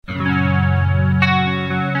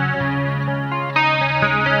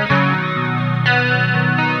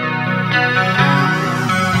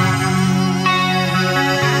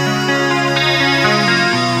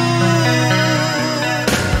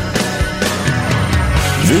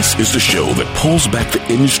This is the show that pulls back the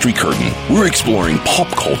industry curtain. We're exploring pop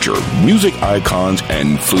culture, music icons,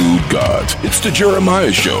 and food gods. It's the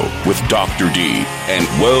Jeremiah Show with Dr. D and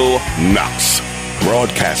Will Knox.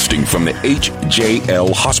 Broadcasting from the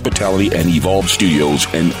HJL Hospitality and Evolve Studios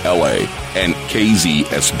in LA and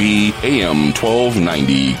KZSB AM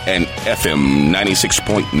 1290 and FM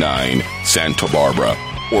 96.9 Santa Barbara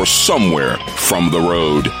or somewhere from the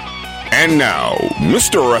road. And now,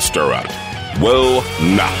 Mr. Restaurant, Will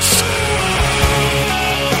Knox.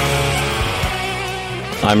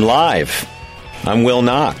 I'm live. I'm Will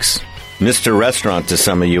Knox, Mr. Restaurant to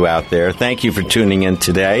some of you out there. Thank you for tuning in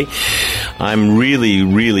today. I'm really,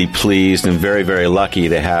 really pleased and very, very lucky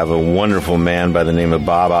to have a wonderful man by the name of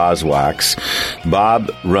Bob Oswaks.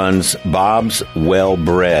 Bob runs Bob's Well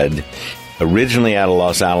Bread, originally out of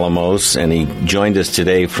Los Alamos, and he joined us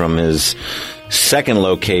today from his second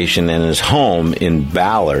location in his home in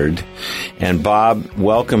Ballard. And Bob,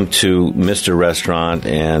 welcome to Mr. Restaurant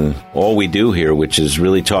and all we do here, which is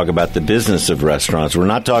really talk about the business of restaurants. We're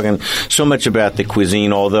not talking so much about the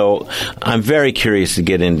cuisine, although I'm very curious to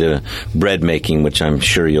get into bread making, which I'm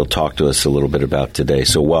sure you'll talk to us a little bit about today.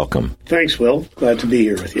 So welcome. Thanks, Will. Glad to be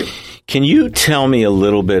here with you. Can you tell me a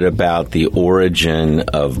little bit about the origin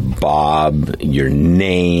of Bob, your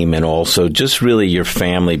name, and also just really your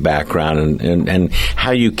family background and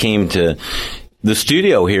how you came to the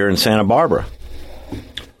studio here in Santa Barbara?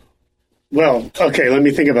 Well, okay, let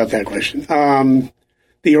me think about that question.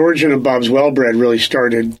 The origin of Bob's Well Bread really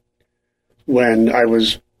started when I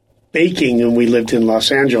was baking and we lived in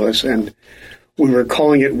Los Angeles, and we were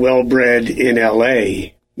calling it Well Bread in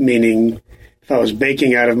L.A., meaning if I was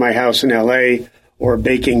baking out of my house in L.A. or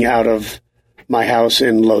baking out of my house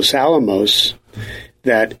in Los Alamos,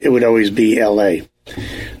 that it would always be L.A.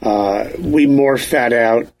 We morphed that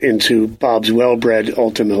out into Bob's Well Bread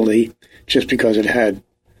ultimately, just because it had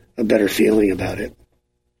a better feeling about it.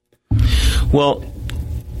 Well,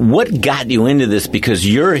 what got you into this? Because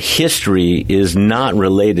your history is not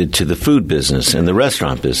related to the food business and the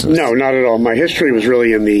restaurant business. No, not at all. My history was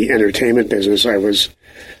really in the entertainment business. I was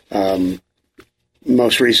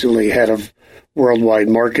most recently head of worldwide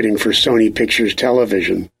marketing for Sony Pictures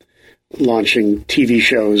Television, launching TV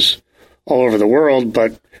shows all over the world,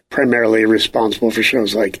 but primarily responsible for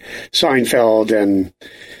shows like Seinfeld and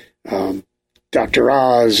Dr.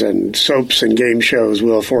 Oz and soaps and game shows,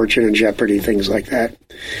 Wheel of Fortune and Jeopardy, things like that.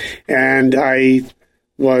 And I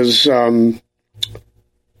was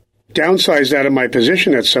downsized out of my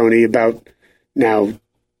position at Sony about now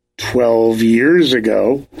 12 years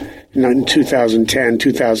ago, in 2010,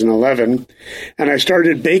 2011, and I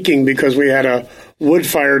started baking because we had a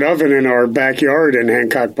wood-fired oven in our backyard in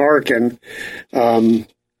Hancock Park, and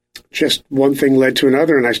just one thing led to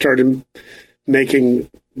another, and I started making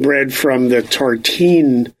bread from the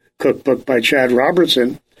Tartine cookbook by Chad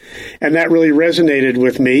Robertson, and that really resonated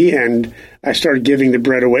with me, and I started giving the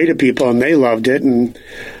bread away to people, and they loved it, and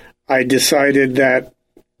I decided that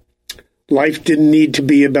life didn't need to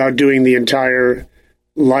be about doing the entire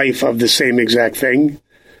life of the same exact thing.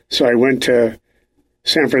 So I went to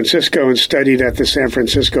San Francisco and studied at the San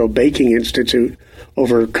Francisco Baking Institute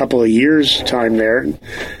over a couple of years' time there. And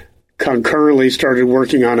concurrently started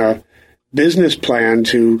working on a business plan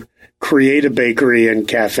to create a bakery and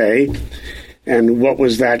cafe. And what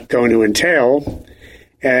was that going to entail?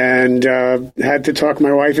 And had to talk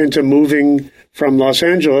my wife into moving from Los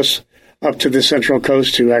Angeles up to the Central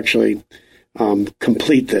Coast to actually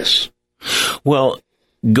complete this. Well,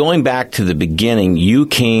 going back to the beginning, you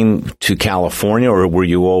came to California, or were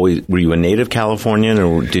you a native Californian,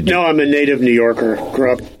 or did you? No, I'm a native New Yorker.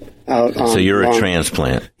 Grew up out on. So you're a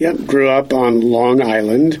transplant. Yep, grew up on Long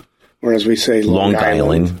Island, or as we say, Long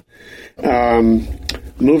Island.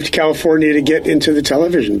 Moved to California to get into the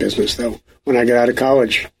television business, though, when I got out of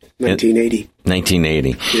college.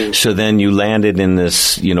 1980. Yeah. So then you landed in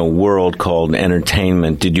this, world called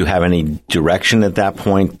entertainment. Did you have any direction at that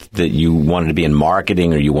point that you wanted to be in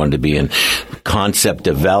marketing, or you wanted to be in concept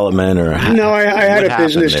development, or No, I had a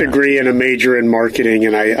business degree and a major in marketing,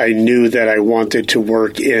 and I knew that I wanted to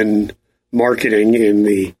work in marketing in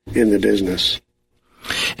the business.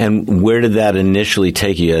 And where did that initially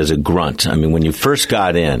take you as a grunt? I mean, when you first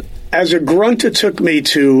got in? As a grunt, it took me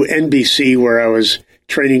to NBC, where I was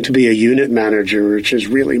training to be a unit manager, which is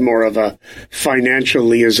really more of a financial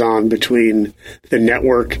liaison between the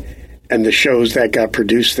network and the shows that got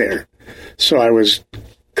produced there. So I was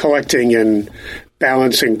collecting and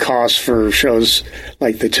balancing costs for shows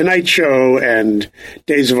like The Tonight Show and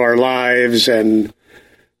Days of Our Lives and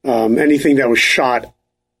anything that was shot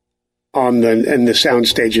on the sound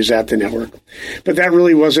stages at the network. But that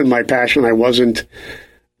really wasn't my passion. I wasn't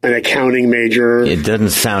an accounting major. It doesn't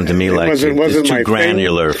sound to me like it's too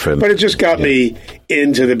granular for me. But it just got me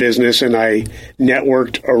into the business, and I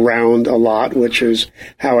networked around a lot, which is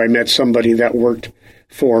how I met somebody that worked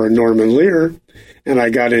for Norman Lear, and I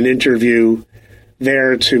got an interview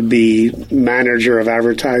there to be manager of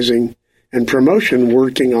advertising and promotion,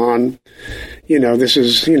 working on, this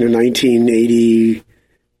is, 1980,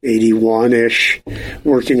 81-ish,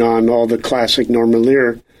 working on all the classic Norman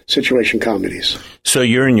Lear situation comedies. So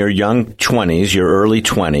you're in your young 20s, your early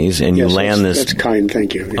 20s, and you land this. That's kind,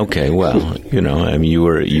 thank you. Okay, well, you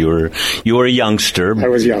were a youngster. I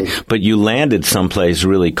was young, but you landed someplace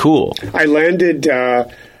really cool. I landed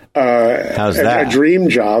How's that? A dream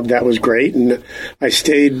job. That was great, and I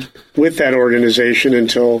stayed with that organization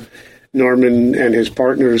until Norman and his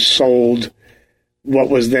partners sold what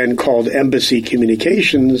was then called Embassy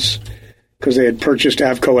Communications, because they had purchased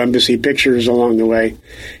Avco Embassy Pictures along the way,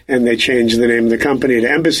 and they changed the name of the company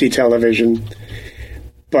to Embassy Television.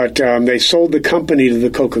 But they sold the company to the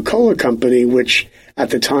Coca-Cola Company, which at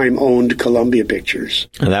the time owned Columbia Pictures.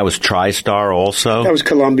 And that was TriStar also? That was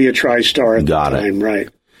Columbia TriStar at the time, right.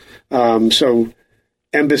 So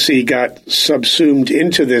Embassy got subsumed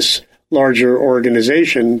into this larger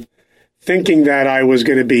organization. Thinking that I was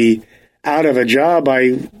going to be out of a job,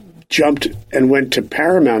 I jumped and went to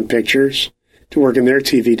Paramount Pictures to work in their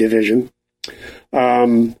TV division.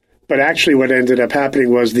 But actually what ended up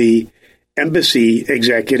happening was the Embassy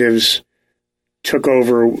executives took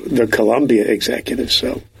over the Columbia executives.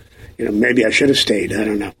 So, maybe I should have stayed. I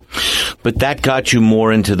don't know. But that got you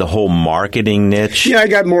more into the whole marketing niche? Yeah, I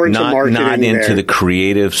got more into marketing. Not into the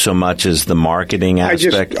creative so much as the marketing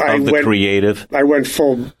aspect of the creative? I went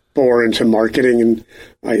full bore into marketing, and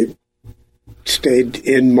I stayed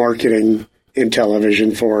in marketing in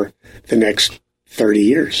television for the next 30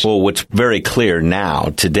 years. Well, what's very clear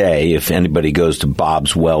now, today, if anybody goes to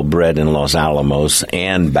Bob's Well Bread in Los Alamos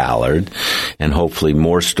and Ballard, and hopefully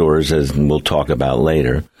more stores, as we'll talk about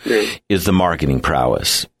later, is the marketing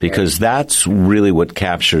prowess. Because that's really what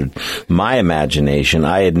captured my imagination.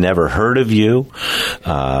 I had never heard of you.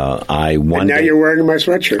 And now you're wearing my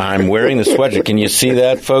sweatshirt. I'm wearing the sweatshirt. Can you see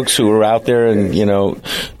that, folks who are out there in,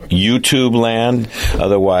 YouTube land?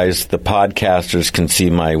 Otherwise, the podcasters can see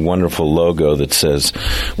my wonderful logo that says,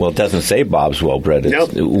 well, it doesn't say Bob's Well Bread. Nope,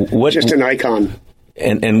 just an icon.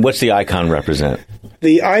 And what's the icon represent?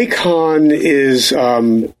 The icon is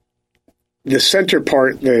the center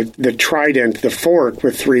part, the trident, the fork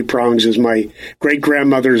with three prongs, is my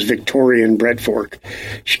great-grandmother's Victorian bread fork.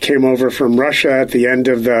 She came over from Russia at the end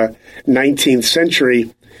of the 19th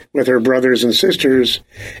century with her brothers and sisters,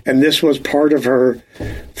 and this was part of her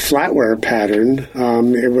flatware pattern.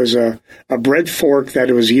 It was a bread fork that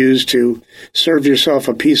was used to serve yourself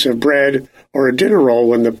a piece of bread or a dinner roll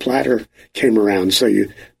when the platter came around. So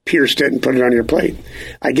you pierced it and put it on your plate.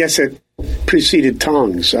 I guess it preceded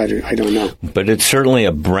tongs. I don't know. But it's certainly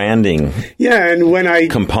a branding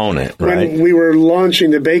component, right? When we were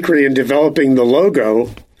launching the bakery and developing the logo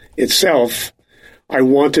itself, I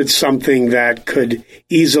wanted something that could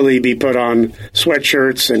easily be put on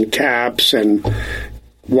sweatshirts and caps and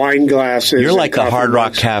wine glasses. You're like the Hard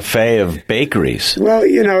Rock Cafe of bakeries. Well,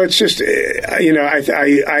 it's just,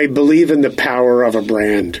 I believe in the power of a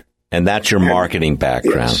brand. And that's your marketing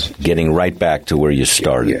background, getting right back to where you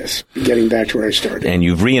started. Yes, getting back to where I started. And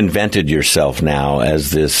you've reinvented yourself now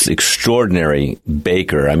as this extraordinary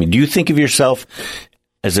baker. I mean, do you think of yourself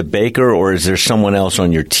as a baker, or is there someone else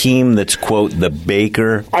on your team that's, quote, the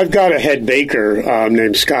baker? I've got a head baker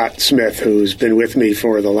named Scott Smith, who's been with me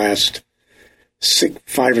for the last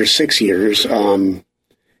 5 or 6 years, and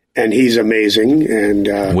he's amazing.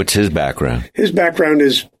 And what's his background? His background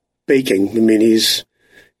is baking. I mean, he's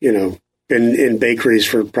been in bakeries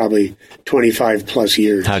for probably 25 plus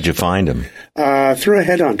years. How'd you find him? Through a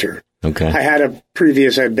headhunter. Okay. I had a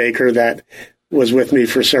previous head baker that was with me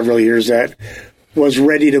for several years that was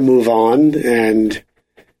ready to move on. And,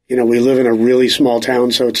 we live in a really small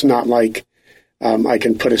town, so it's not like I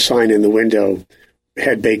can put a sign in the window,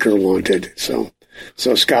 head baker wanted. So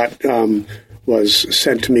Scott was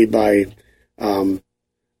sent to me by a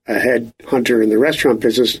head hunter in the restaurant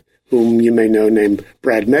business, whom you may know, named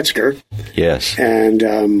Brad Metzger. Yes.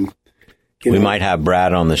 And we might have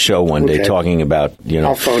Brad on the show one day talking about,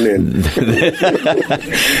 I'll phone in.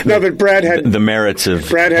 No, but Brad had the merits of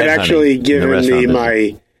Brad had actually given me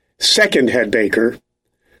my second head baker,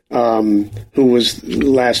 who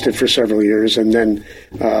lasted for several years, and then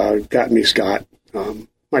got me Scott.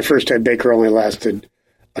 My first head baker only lasted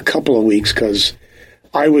a couple of weeks because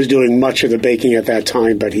I was doing much of the baking at that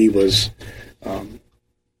time, but he was a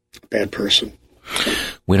bad person.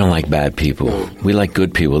 We don't like bad people. No. We like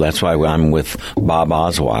good people. That's why I'm with Bob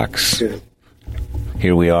Oswaks. Yeah.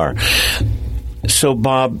 Here we are. So,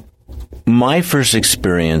 Bob, my first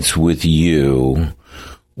experience with you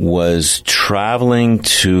was traveling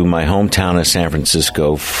to my hometown of San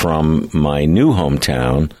Francisco from my new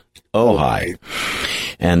hometown, Ojai.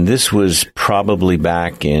 And this was probably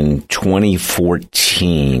back in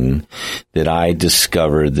 2014 that I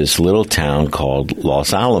discovered this little town called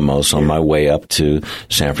Los Alamos on my way up to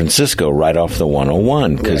San Francisco, right off the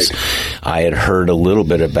 101, because I had heard a little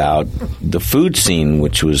bit about the food scene,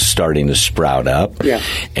 which was starting to sprout up,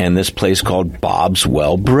 and this place called Bob's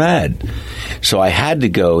Well Bread. So I had to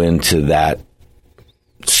go into that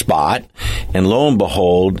spot, and lo and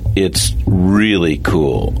behold, it's really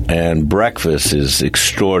cool, and breakfast is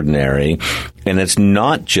extraordinary, and it's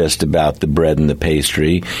not just about the bread and the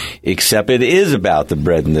pastry, except it is about the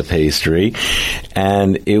bread and the pastry,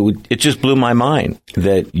 and it just blew my mind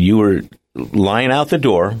that you were lying out the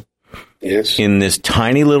door in this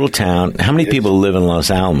tiny little town. How many people live in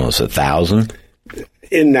Los Alamos? 1,000?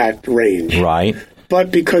 In that range. Right.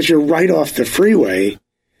 But because you're right off the freeway,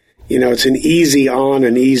 you know, it's an easy on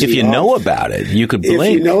and easy off. If you know about it, you could blink.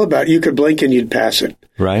 If you know about it, you could blink and you'd pass it.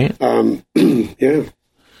 Right? Yeah.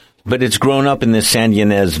 But it's grown up in the San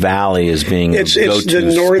Ynez Valley as being it's a go-to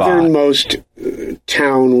the northernmost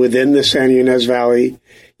town within the San Ynez Valley.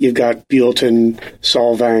 You've got Buellton,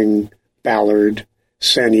 Solvang, Ballard,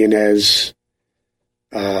 San Ynez,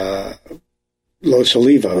 Los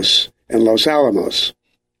Olivos, and Los Alamos.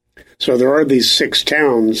 So there are these 6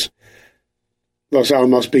 towns, Los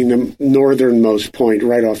Alamos being the northernmost point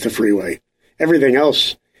right off the freeway. Everything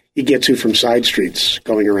else you get to from side streets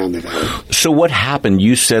going around the valley. So what happened?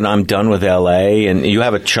 You said, I'm done with L.A., and you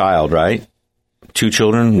have a child, right? 2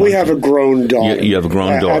 children? We have a grown daughter. You have a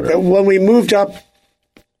grown daughter. When we moved up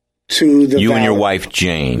to the You valley, and your wife,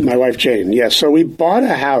 Jane. My wife, Jane, yes. So we bought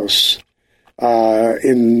a house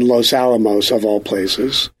in Los Alamos, of all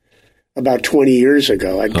places, about 20 years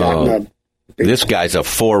ago. I'd gotten This guy's a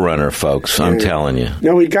forerunner, folks. I'm telling you.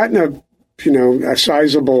 No, we'd gotten a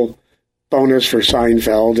sizable bonus for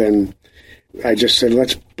Seinfeld, and I just said,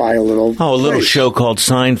 let's buy a little little place. show called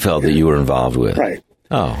Seinfeld that you were involved with. Right.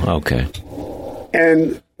 Oh, okay.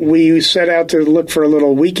 And we set out to look for a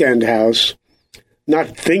little weekend house,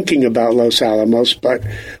 not thinking about Los Alamos, but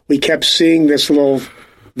we kept seeing this little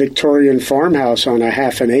Victorian farmhouse on a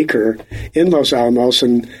half an acre in Los Alamos,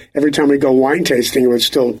 and every time we go wine tasting,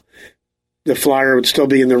 the flyer would still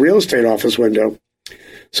be in the real estate office window.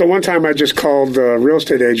 So one time I just called the real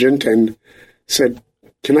estate agent and said,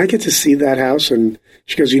 can I get to see that house? And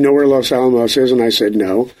she goes, you know where Los Alamos is? And I said,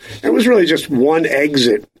 no. It was really just one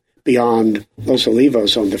exit beyond Los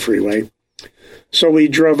Olivos on the freeway. So we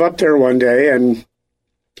drove up there one day and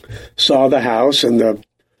saw the house, and the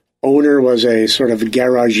owner was a sort of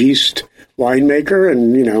garagiste winemaker,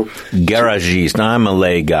 and, Garagiste. I'm a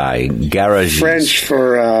lay guy. Garagiste. French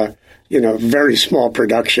for, very small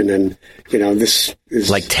production, and, this is...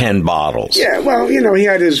 Like 10 bottles. Yeah, well, he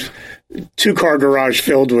had his 2-car garage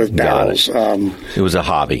filled with barrels. It was a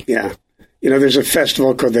hobby. Yeah. There's a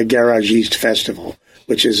festival called the Garagiste Festival,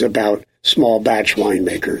 which is about small batch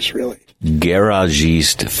winemakers, really.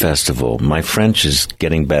 Garagiste Festival. My French is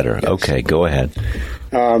getting better. Yes. Okay, go ahead.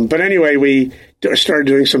 But anyway, we started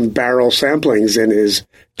doing some barrel samplings in his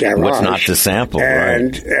garage. What's not to sample,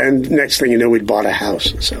 right? And next thing you know, we'd bought a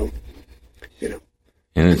house. So,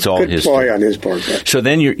 and it's all good history. ploy on his part. But. So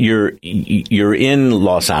then you're in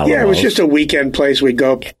Los Alamos. Yeah, it was just a weekend place. We'd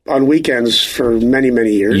go on weekends for many,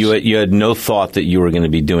 many years. You had no thought that you were going to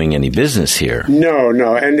be doing any business here. No.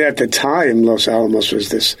 And at the time, Los Alamos was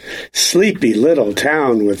this sleepy little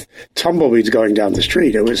town with tumbleweeds going down the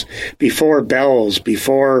street. It was before Bell's,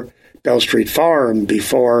 before Bell Street Farm,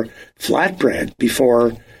 before Flatbread,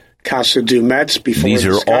 before Casa du Metz, before These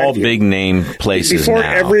are all big name places before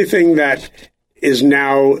now. Everything that is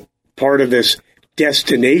now part of this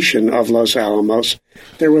destination of Los Alamos,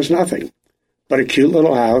 there was nothing but a cute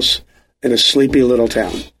little house in a sleepy little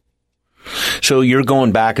town. So you're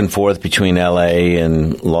going back and forth between L.A.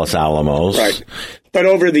 and Los Alamos. Right. But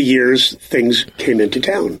over the years, things came into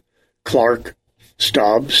town. Clark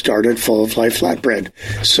Staub started Full of Life Flatbread.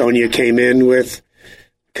 Sonia came in with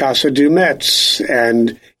Casa du Metz,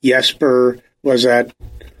 and Jesper was at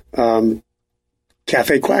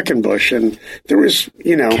Cafe Quackenbush, and there was,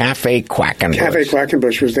 Cafe Quackenbush. Cafe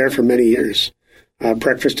Quackenbush was there for many years.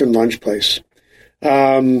 Breakfast and lunch place.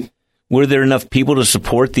 Were there enough people to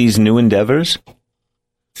support these new endeavors?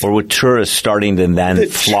 Or were tourists starting to then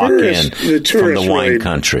flock in from the wine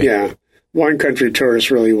country? Yeah. Wine country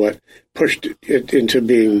tourists really what pushed it into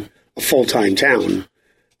being a full-time town.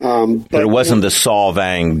 But it wasn't the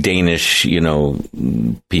Solvang Danish,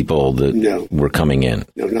 people that were coming in.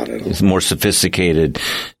 No, not at all. It's more sophisticated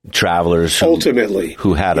travelers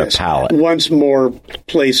who had a palate. Once more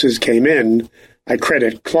places came in, I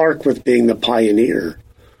credit Clark with being the pioneer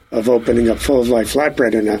of opening up Full of Life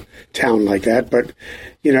flatbread in a town like that. But,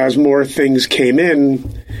 as more things came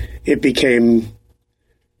in, it became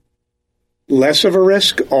less of a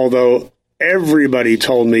risk, although everybody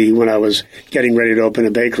told me when I was getting ready to open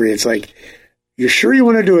a bakery, it's like, you're sure you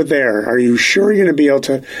want to do it there? Are you sure you're going to be able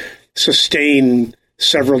to sustain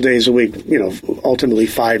several days a week, ultimately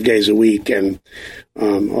 5 days a week and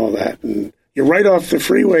all that? And you're right off the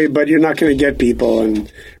freeway, but you're not going to get people,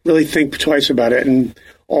 and really think twice about it. And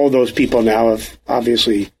all those people now have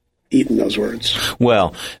obviously eaten those words.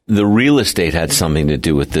 Well, the real estate had something to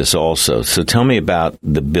do with this also. So tell me about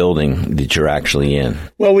the building that you're actually in.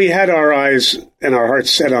 Well, we had our eyes and our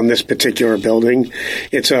hearts set on this particular building.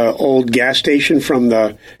 It's an old gas station from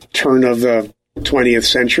the turn of the 20th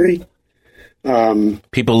century.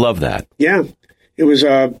 People love that. Yeah. It was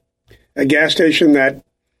a gas station that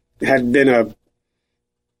had been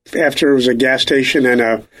after it was a gas station,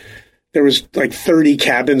 and there was like 30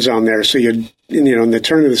 cabins on there. So in the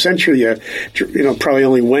turn of the century, you probably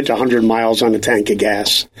only went 100 miles on a tank of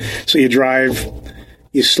gas. So you drive,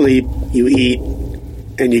 you sleep, you eat,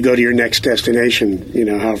 and you go to your next destination,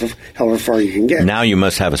 however far you can get. Now you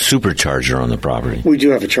must have a supercharger on the property. We do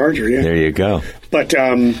have a charger, yeah. There you go. But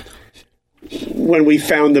when we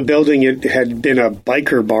found the building, it had been a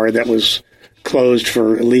biker bar that was closed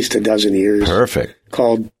for at least a dozen years. Perfect.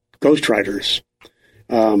 Called Ghost Riders.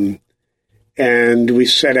 And we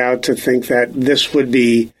set out to think that this would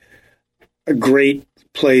be a great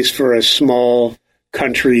place for a small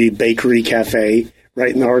country bakery cafe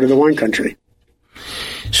right in the heart of the wine country.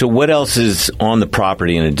 So what else is on the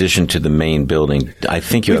property in addition to the main building? I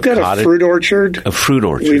think We've got a fruit orchard. A fruit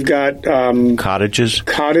orchard. We've got cottages.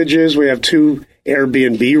 Cottages. We have 2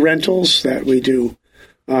 Airbnb rentals that we do,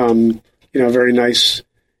 very nice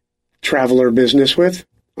traveler business with,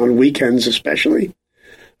 on weekends especially.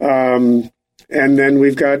 And then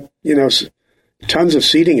we've got, tons of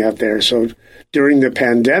seating out there. So during the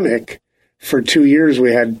pandemic, for 2 years,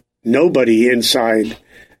 we had nobody inside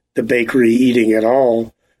the bakery eating at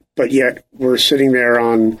all, but yet we're sitting there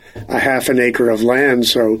on a half an acre of land.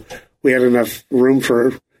 So we had enough room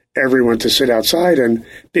for everyone to sit outside, and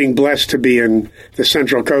being blessed to be in the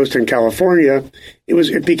Central Coast in California,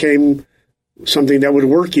 it became something that would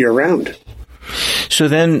work year round. So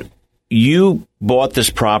then you bought this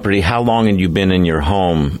property. How long had you been in your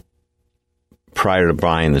home prior to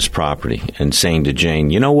buying this property and saying to Jane,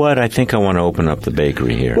 you know what, I think I want to open up the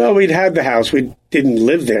bakery here? Well, we'd had the house. We didn't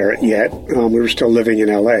live there yet. We were still living in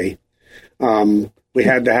L.A. We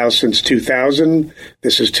had the house since 2000.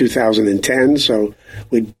 This is 2010, so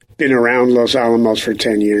we'd been around Los Alamos for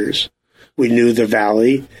 10 years. We knew the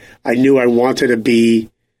valley. I knew I wanted to be,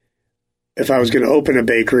 if I was going to open a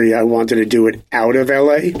bakery, I wanted to do it out of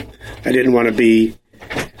L.A. I didn't want to be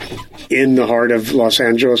in the heart of Los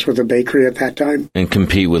Angeles with a bakery at that time. And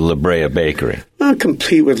compete with La Brea Bakery.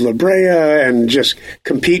 Compete with La Brea and just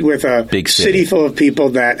compete with a big city full of people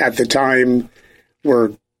that at the time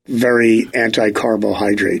were very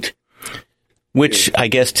anti-carbohydrate. Which I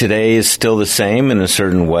guess today is still the same in a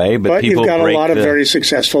certain way. But people you've got a lot of very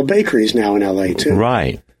successful bakeries now in L.A. too.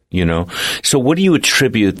 Right. So what do you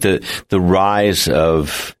attribute the rise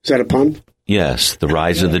of... Is that a pun? Yes, the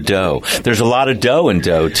rise of the dough. There's a lot of dough in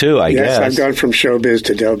dough, too, I guess. Yes, I've gone from showbiz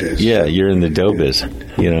to dough biz. Yeah, you're in the dough biz, out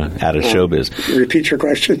of showbiz. Repeat your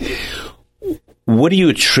question. What do you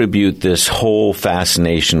attribute this whole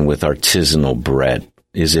fascination with artisanal bread?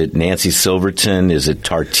 Is it Nancy Silverton? Is it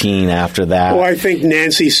Tartine after that? Well, I think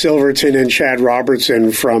Nancy Silverton and Chad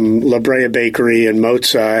Robertson from La Brea Bakery and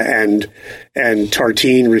Mozza and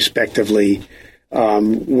Tartine, respectively,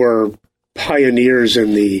 were pioneers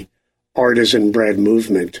in the artisan bread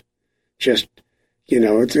movement. Just,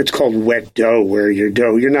 it's called wet dough, where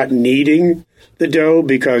you're not kneading the dough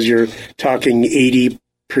because you're talking 80%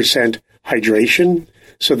 hydration.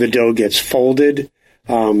 So the dough gets folded.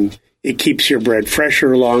 It keeps your bread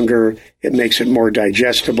fresher longer. It makes it more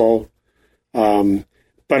digestible.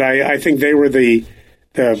 But I think they were the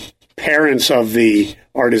parents of the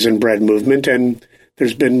artisan bread movement, and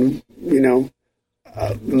there's been,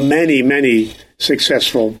 many, many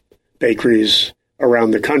successful bakeries around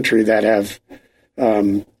the country that have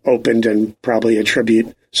opened and probably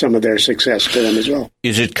attribute some of their success to them as well.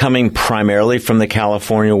 Is it coming primarily from the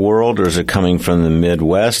California world, or is it coming from the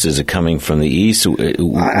Midwest? Is it coming from the East?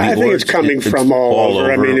 I think it's coming from all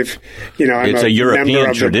over. I mean, if I'm it's a European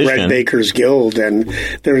member of tradition. the Bread Bakers Guild, and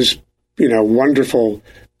there's wonderful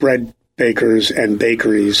bread bakers and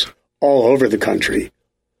bakeries all over the country.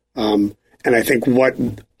 And I think what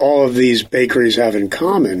all of these bakeries have in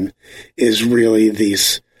common is really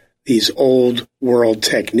these old world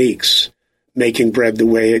techniques, making bread the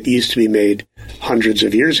way it used to be made hundreds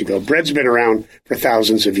of years ago. Bread's been around for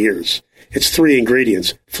thousands of years. It's 3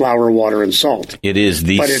 ingredients: flour, water, and salt. It is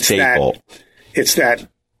the staple. It's that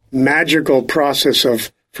magical process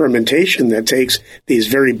of fermentation that takes these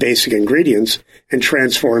very basic ingredients and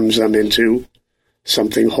transforms them into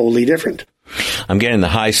something wholly different. I'm getting the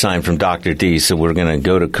high sign from Dr. D, so we're going to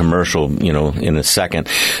go to commercial, in a second.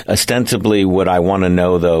 Ostensibly, what I want to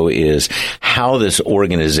know, though, is how this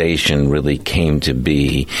organization really came to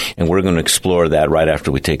be, and we're going to explore that right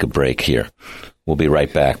after we take a break here. We'll be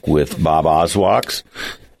right back with Bob Oswaks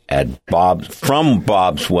from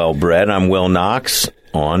Bob's Well Bread. I'm Will Knox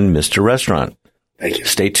on Mr. Restaurant. Thank you.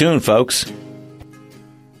 Stay tuned, folks.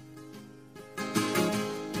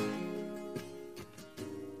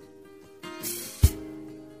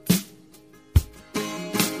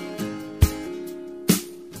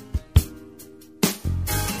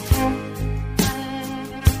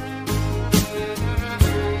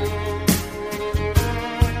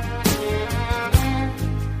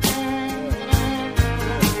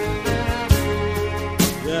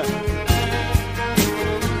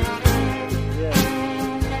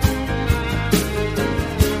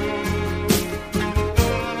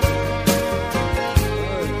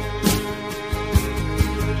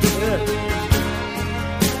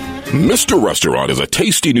 Mr. Restaurant is a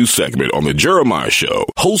tasty new segment on The Jeremiah Show.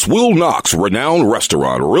 Host Will Knox, renowned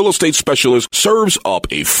restaurant real estate specialist, serves up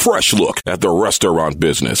a fresh look at the restaurant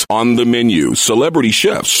business. On the menu, celebrity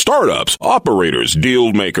chefs, startups, operators,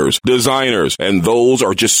 deal makers, designers, and those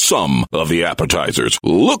are just some of the appetizers.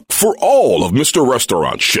 Look for all of Mr.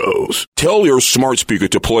 Restaurant shows. Tell your smart speaker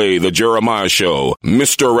to play The Jeremiah Show,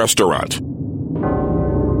 Mr. Restaurant.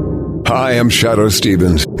 Hi, I'm Shadow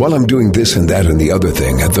Stevens. While I'm doing this and that and the other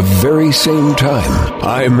thing at the very same time,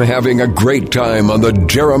 I'm having a great time on The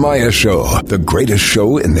Jeremiah Show, the greatest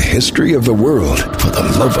show in the history of the world. For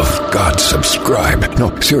the love of God, subscribe.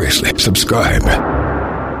 No, seriously, subscribe.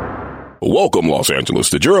 Welcome, Los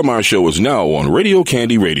Angeles. The Jeremiah Show is now on Radio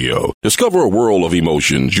Candy Radio. Discover a world of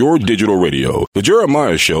emotions, your digital radio. The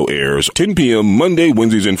Jeremiah Show airs 10 p.m. Monday,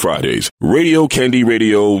 Wednesdays, and Fridays.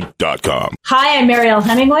 RadioCandyRadio.com. Hi, I'm Marielle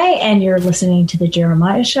Hemingway, and you're listening to The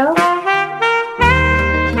Jeremiah Show.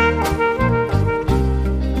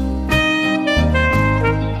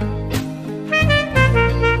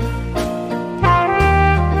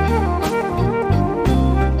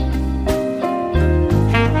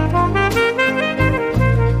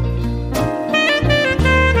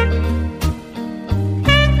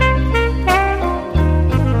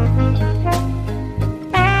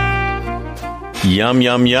 Yum,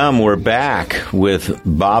 yum, yum. We're back with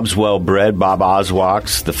Bob's Well Bread, Bob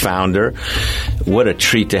Oswaks, the founder. What a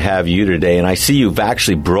treat to have you today. And I see you've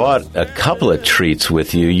actually brought a couple of treats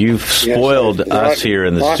with you. You've spoiled us here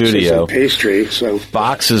in the studio.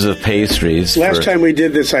 Boxes of pastries. Last time we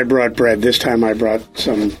did this, I brought bread. This time I brought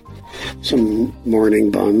some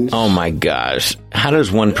morning buns. Oh, my gosh. How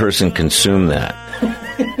does one person consume that?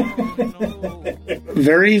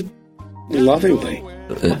 Very lovingly.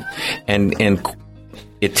 And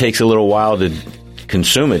it takes a little while to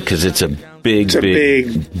consume it because it's a big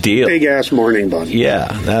deal. Big ass morning bun.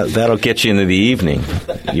 Yeah, that'll get you into the evening,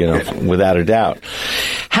 without a doubt.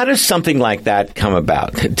 How does something like that come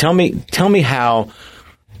about? Tell me how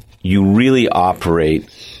you really operate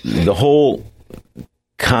the whole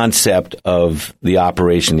concept of the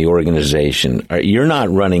operation, the organization. You're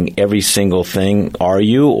not running every single thing, are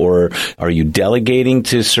you? Or are you delegating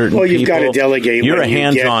to certain people? Well, you've got to delegate. You're a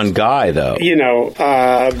hands-on guy, though.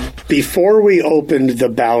 Before we opened the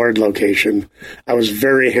Ballard location, I was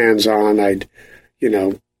very hands-on. I'd,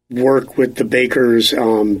 work with the bakers,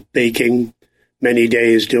 baking many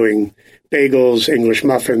days, doing bagels, English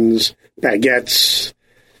muffins, baguettes,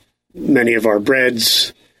 many of our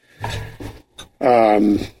breads.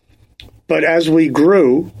 But as we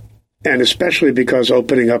grew, and especially because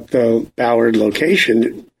opening up the Ballard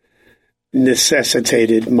location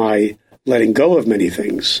necessitated my letting go of many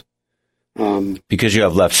things. Because you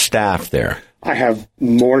have left staff there. I have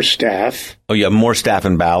more staff. Oh, you have more staff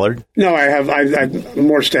in Ballard? No, I have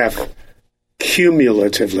more staff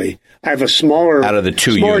cumulatively. I have a smaller out of the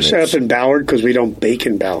two smaller units. setup in Ballard because we don't bake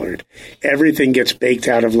in Ballard. Everything gets baked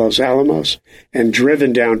out of Los Alamos and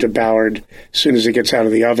driven down to Ballard as soon as it gets out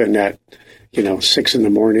of the oven at 6 in the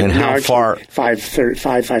morning. And how far?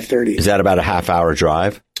 5:30. Is that about a half-hour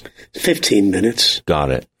drive? 15 minutes. Got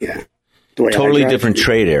it. Yeah. The way I Totally drive. different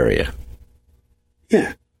trade area.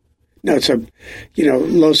 Yeah. No, it's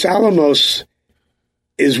Los Alamos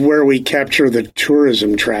is where we capture the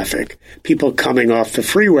tourism traffic. People coming off the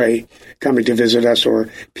freeway, coming to visit us, or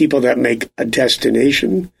people that make a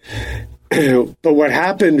destination. But what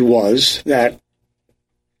happened was that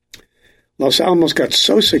Los Alamos got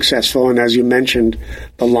so successful, and as you mentioned,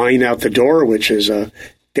 the line out the door, which is a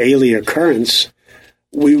daily occurrence,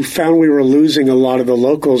 we found we were losing a lot of the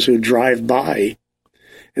locals who drive by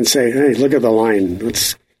and say, hey, look at the line.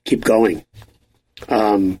 Let's keep going.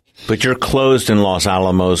 But you're closed in Los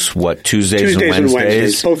Alamos, what, Tuesdays and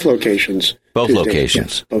Wednesdays? Both locations. Both Tuesday,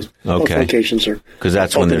 locations. Yes, both locations are because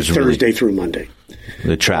that's when there's Thursday really, through Monday.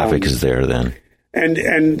 the traffic is there then.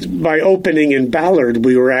 And by opening in Ballard,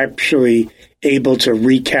 we were actually able to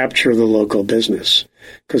recapture the local business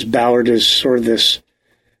because Ballard is sort of this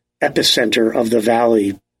epicenter of the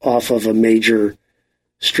valley off of a major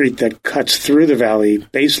street that cuts through the valley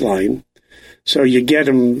baseline. So you get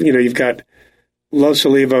them, you've got Los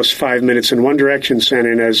Olivos 5 minutes in one direction, San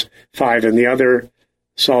Ynez 5 in the other,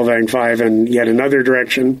 Solvang 5 in yet another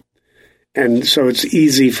direction. And so it's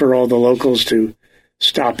easy for all the locals to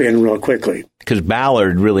stop in real quickly. Because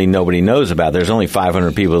Ballard, really nobody knows about. There's only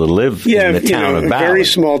 500 people that live in the town of Ballard. A very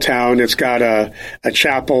small town. It's got a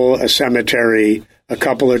chapel, a cemetery, a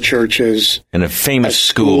couple of churches. And a famous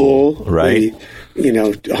school, right?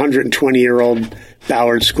 120-year-old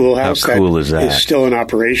Ballard Schoolhouse. How cool is that? Is still in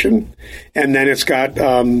operation. And then it's got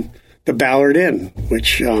the Ballard Inn,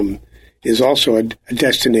 which is also a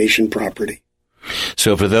destination property.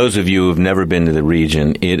 So for those of you who have never been to the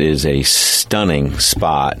region, it is a stunning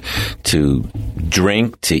spot to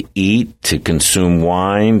drink, to eat, to consume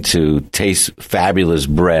wine, to taste fabulous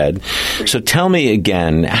bread. So tell me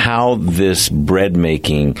again how this bread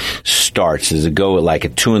making starts. Does it go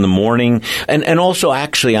at 2 in the morning? And also,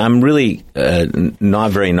 actually, I'm really not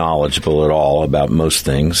very knowledgeable at all about most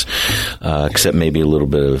things, except maybe a little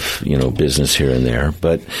bit of, business here and there.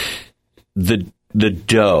 But the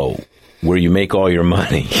dough, where you make all your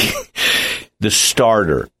money, the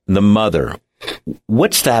starter, the mother,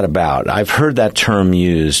 what's that about? I've heard that term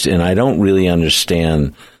used, and I don't really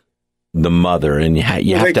understand the mother, and you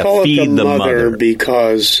have to feed the mother.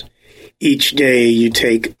 Because each day you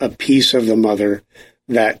take a piece of the mother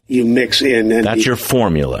that you mix in. And that's your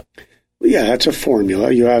formula. Yeah, that's a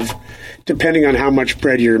formula. You have, depending on how much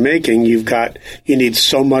bread you're making, you need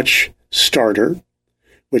so much starter,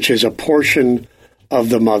 which is a portion of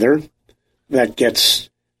the mother that gets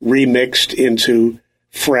remixed into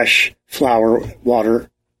fresh flour, water,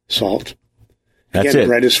 salt. That's it.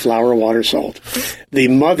 Bread is flour, water, salt. The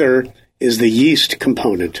mother is the yeast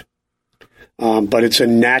component, but it's a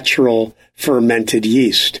natural fermented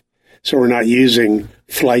yeast. So we're not using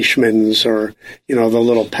Fleischmann's or, the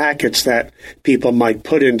little packets that people might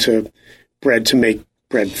put into bread to make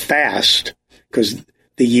bread fast because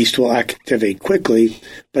the yeast will activate quickly.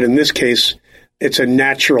 But in this case, it's a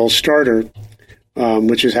natural starter,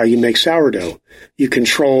 which is how you make sourdough. You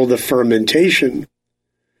control the fermentation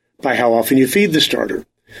by how often you feed the starter.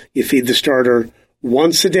 You feed the starter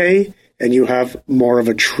once a day, and you have more of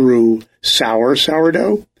a true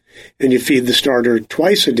sourdough. And you feed the starter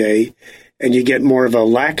twice a day, and you get more of a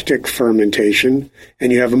lactic fermentation,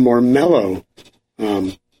 and you have a more mellow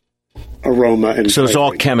aroma. And so it's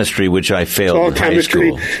all chemistry, which I failed in high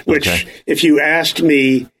school. Which, if you asked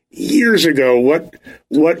me years ago, what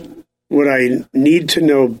would I need to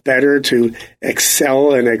know better to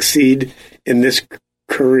excel and exceed in this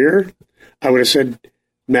career? I would have said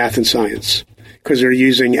math and science, because they're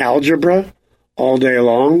using algebra all day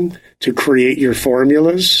long to create your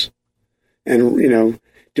formulas. And,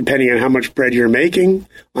 depending on how much bread you're making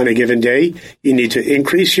on a given day, you need to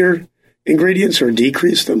increase your ingredients or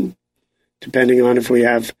decrease them, depending on if we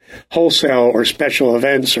have wholesale or special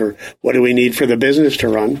events, or what do we need for the business to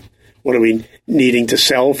run. What are we needing to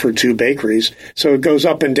sell for 2 bakeries? So it goes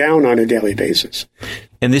up and down on a daily basis.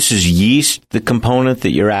 And this is yeast, the component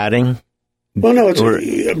that you're adding? Well, no,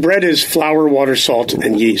 bread is flour, water, salt,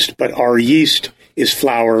 and yeast. But our yeast is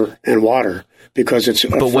flour and water because it's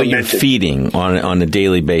fermented. But what you're feeding on a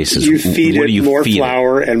daily basis, you feed it more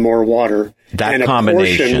flour and more water. That and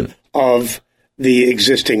combination. A portion of the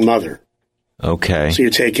existing mother. Okay. So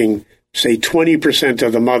you're taking, say, 20%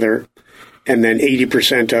 of the mother and then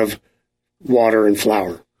 80% of water and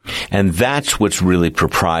flour. And that's what's really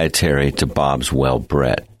proprietary to Bob's Well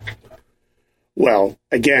bread. Well,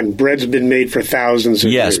 again, bread's been made for thousands of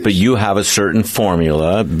years. Yes, but you have a certain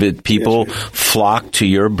formula. People flock to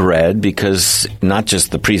your bread because not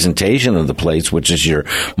just the presentation of the plates, which is your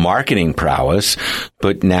marketing prowess,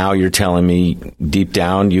 but now you're telling me deep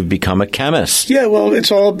down you've become a chemist. Yeah, well, it's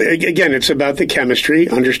about the chemistry.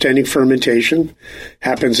 Understanding fermentation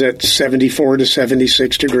happens at 74 to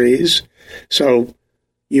 76 degrees. So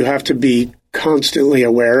you have to be constantly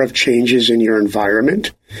aware of changes in your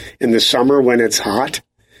environment. In the summer when it's hot,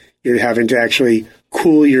 you're having to actually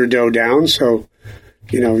cool your dough down. So,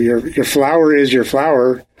 your flour is your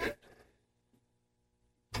flour.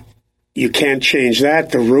 You can't change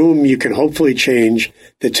that. The room, you can hopefully change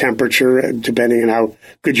the temperature depending on how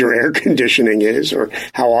good your air conditioning is or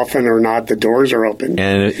how often or not the doors are open.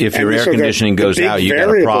 And if your air conditioning goes out, you got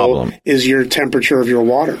a problem. Is your temperature of your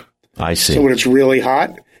water. I see. So when it's really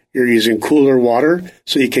hot, you're using cooler water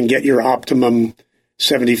so you can get your optimum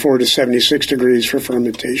 74 to 76 degrees for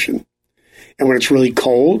fermentation. And when it's really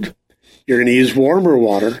cold, you're going to use warmer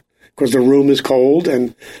water because the room is cold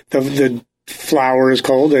and the flour is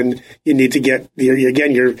cold, and you need to get,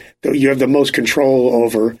 you have the most control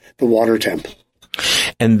over the water temp.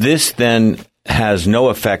 And this then has no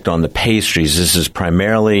effect on the pastries. This is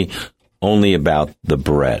primarily only about the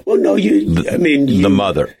bread. Well, no, the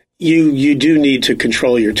mother. You do need to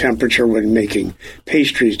control your temperature when making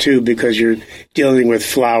pastries, too, because you're dealing with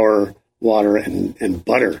flour, water, and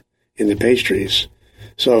butter in the pastries.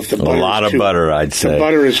 So if the butter a lot of butter, I'd say. If the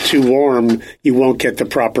butter is too warm, you won't get the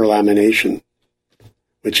proper lamination,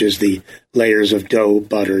 which is the layers of dough,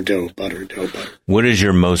 butter, dough, butter, dough, butter. What is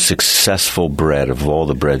your most successful bread of all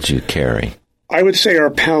the breads you carry? I would say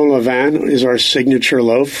our pain levain is our signature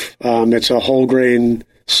loaf. It's a whole grain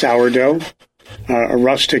sourdough. A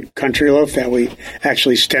rustic country loaf that we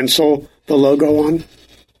actually stencil the logo on.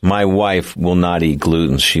 My wife will not eat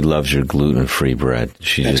gluten. She loves your gluten-free bread.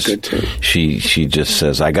 That's good, too. She just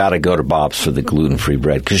says, I got to go to Bob's for the gluten-free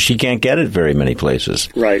bread because she can't get it very many places.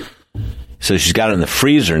 Right. So she's got it in the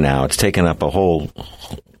freezer now. It's taken up a whole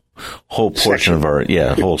portion of our,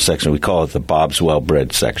 whole section. We call it the Bob's Well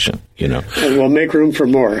bread section, And we'll make room for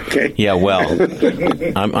more, okay? Yeah, well,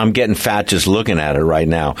 I'm getting fat just looking at it right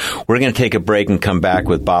now. We're going to take a break and come back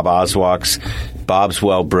with Bob Oswaks, Bob's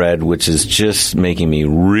Well bread, which is just making me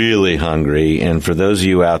really hungry. And for those of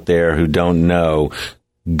you out there who don't know,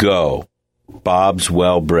 go. Bob's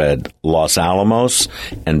Well bread, Los Alamos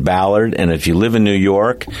and Ballard. And if you live in New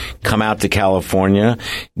York, come out to California,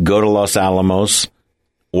 go to Los Alamos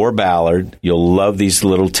or Ballard. You'll love these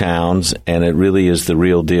little towns, and it really is the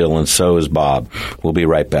real deal, and so is Bob. We'll be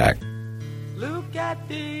right back. Look at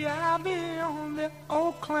the ivy on the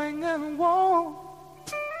old clanging wall.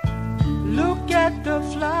 Look at the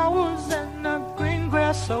flowers and the green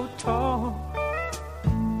grass so tall.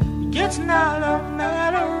 It's not a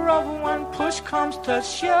matter of when push comes to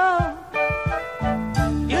shove.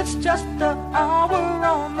 It's just the hour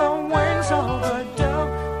on the wings of a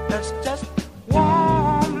dove. That's just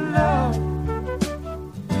warm love.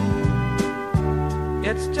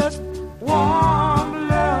 It's just warm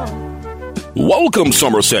love. Welcome,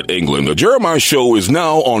 Somerset, England. The Jeremiah Show is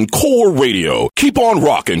now on Core Radio. Keep on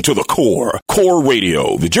rocking to the core. Core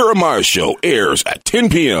Radio. The Jeremiah Show airs at 10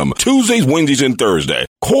 p.m. Tuesdays, Wednesdays, and Thursday.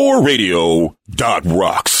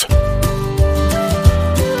 CoreRadio.rocks.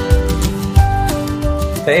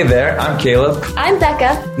 Hey there, I'm Caleb. I'm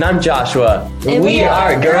Becca. And I'm Joshua. And we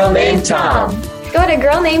are Girl Named Tom. Go to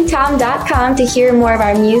girlnamedtom.com to hear more of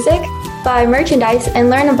our music, buy merchandise,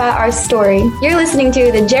 and learn about our story. You're listening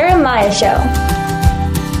to The Jeremiah Show.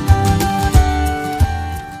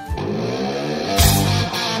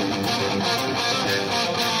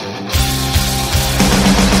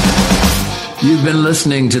 You've been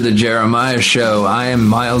listening to The Jeremiah Show. I am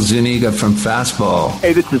Miles Zuniga from Fastball.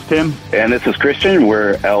 Hey, this is Tim. And this is Christian.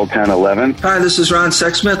 We're L1011. Hi, this is Ron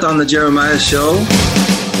Sexsmith on The Jeremiah Show.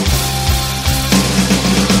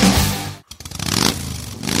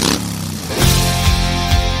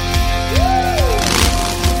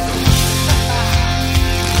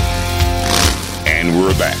 And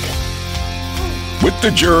we're back with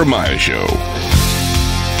The Jeremiah Show.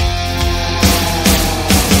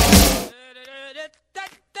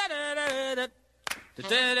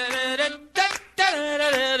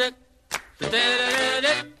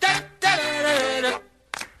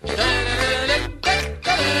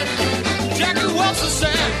 Jackie Wilson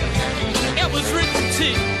said it was written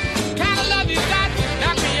T. Kind of love you got,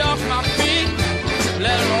 knock me off my feet.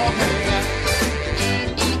 Let it all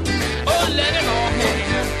hang. Oh, let it all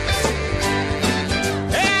hang.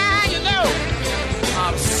 Hey, you know,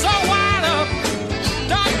 I'm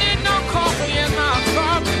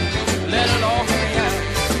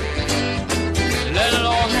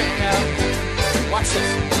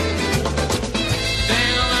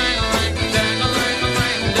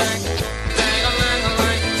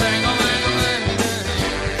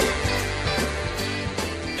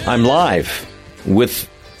I'm live with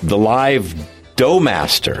the live dough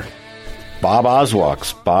master, Bob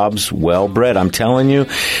Oswaks. Bob's Well Bread. I'm telling you,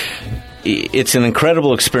 it's an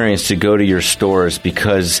incredible experience to go to your stores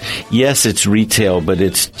because, yes, it's retail, but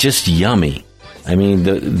it's just yummy. I mean,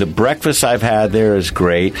 the breakfast I've had there is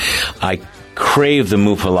great. I crave the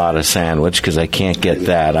muffaletta sandwich because I can't get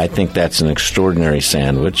that. I think that's an extraordinary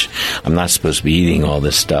sandwich. I'm not supposed to be eating all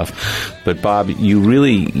this stuff. But, Bob, you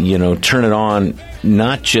really, turn it on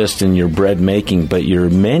not just in your bread making, but your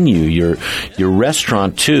menu, your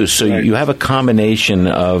restaurant, too. So you have a combination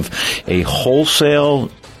of a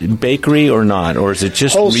wholesale bakery or not? Or is it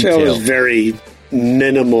just wholesale retail? Is very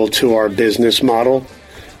minimal to our business model.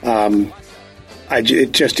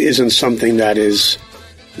 It just isn't something that is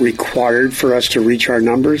required for us to reach our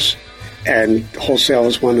numbers, and wholesale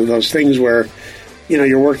is one of those things where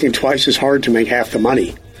you're working twice as hard to make half the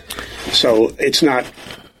money. So it's not,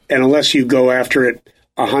 and unless you go after it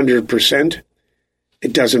 100%,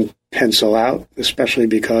 it doesn't pencil out, especially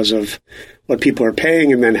because of what people are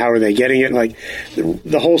paying and then how are they getting it. Like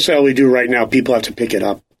the wholesale we do right now, people have to pick it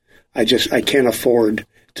up. I can't afford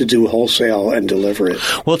to do wholesale and deliver it.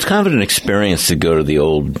 Well, it's kind of an experience to go to the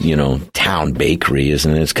old, town bakery,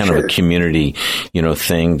 isn't it? It's kind of a community,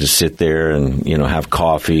 thing to sit there and, have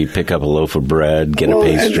coffee, pick up a loaf of bread, get a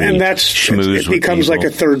pastry, and it becomes like a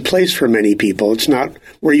third place for many people. It's not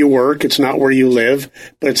where you work, it's not where you live,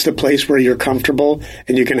 but it's the place where you're comfortable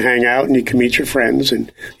and you can hang out and you can meet your friends and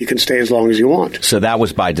you can stay as long as you want. So that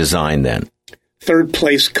was by design then? Third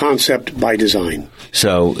place concept by design.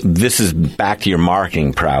 So this is back to your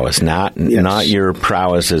marketing prowess, not your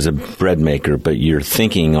prowess as a bread maker, but your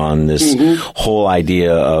thinking on this whole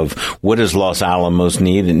idea of what does Los Alamos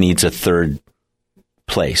need? It needs a third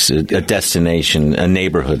place, a destination, a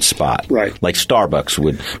neighborhood spot. Right. Like Starbucks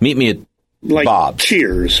would meet me at Bob's.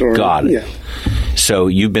 Cheers. Got it. Yeah. So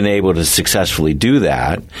you've been able to successfully do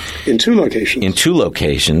that. In 2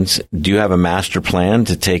 locations. Do you have a master plan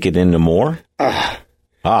to take it into more? That's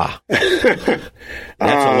a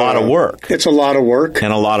lot of work. It's a lot of work.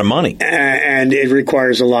 And a lot of money. And it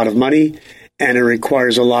requires a lot of money, and it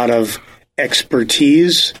requires a lot of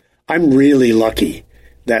expertise. I'm really lucky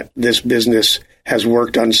that this business has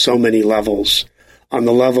worked on so many levels. On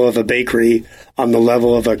the level of a bakery, on the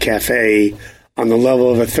level of a cafe, on the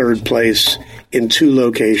level of a third place in 2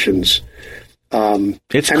 locations.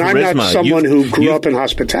 It's and charisma. I'm not someone who grew up in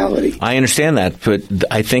hospitality. I understand that, but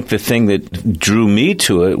I think the thing that drew me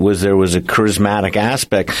to it was there was a charismatic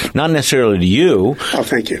aspect, not necessarily to you. Oh,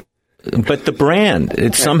 thank you. But the brand,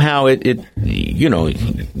 it's somehow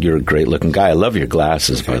you're a great looking guy. I love your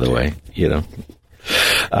glasses, by the way,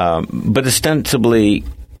 But ostensibly,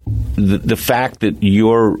 the fact that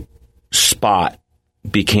your spot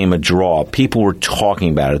became a draw. People were talking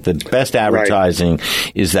about it. The best advertising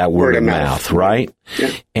is that word of mouth, right? Yeah.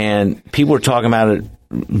 And people were talking about it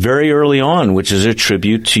very early on, which is a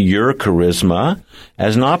tribute to your charisma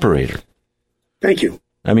as an operator. Thank you.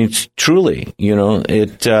 I mean, truly,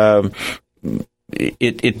 it's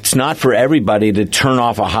not for everybody to turn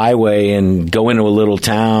off a highway and go into a little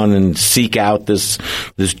town and seek out this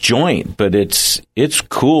joint, but it's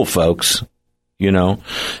cool, folks. And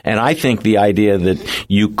I think the idea that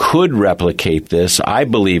you could replicate this, I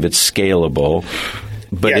believe it's scalable,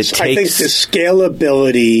 but yes, it takes... I think the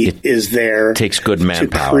scalability is there. It takes good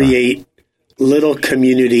manpower. To create little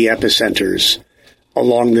community epicenters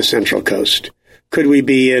along the Central Coast. Could we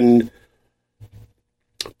be in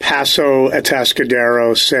Paso,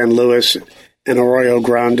 Atascadero, San Luis, and Arroyo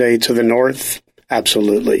Grande to the north?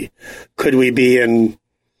 Absolutely. Could we be in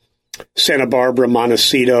Santa Barbara,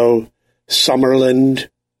 Montecito, Summerland,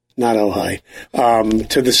 not Ojai,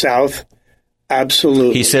 to the south?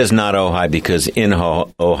 Absolutely. He says not Ojai because in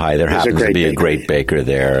Ojai there happens to be a great baker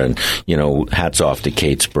there, and hats off to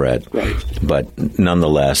Kate's Bread. Right. But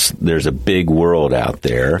nonetheless, there's a big world out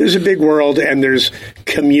there. There's a big world, and there's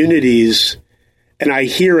communities, and I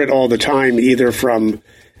hear it all the time, either from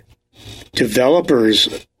developers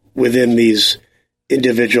within these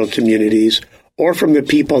individual communities or from the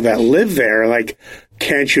people that live there, like,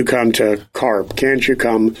 can't you come to Carp? Can't you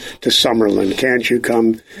come to Summerlin? Can't you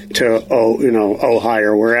come to Ojai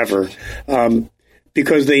or wherever?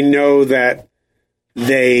 Because they know that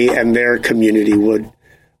they and their community would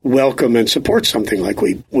welcome and support something like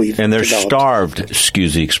we've and they're developed. Starved,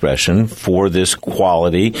 excuse the expression, for this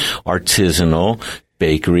quality artisanal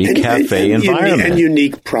bakery cafe environment and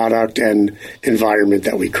unique product and environment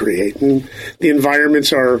that we create. And the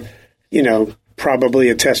environments are, probably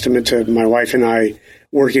a testament to my wife and I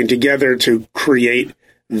working together to create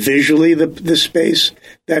visually the space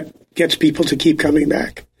that gets people to keep coming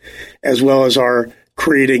back, as well as our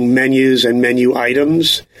creating menus and menu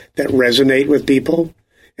items that resonate with people,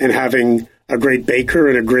 and having a great baker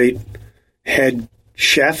and a great head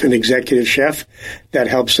chef and executive chef that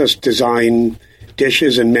helps us design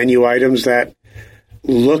dishes and menu items that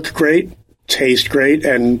look great, taste great,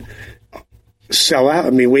 and sell out. I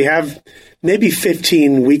mean, we have maybe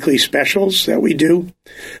 15 weekly specials that we do,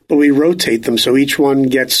 but we rotate them. So each one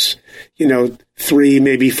gets, 3,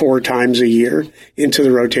 maybe 4 times a year into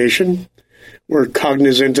the rotation. We're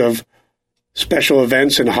cognizant of special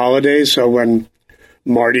events and holidays. So when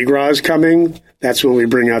Mardi Gras is coming, that's when we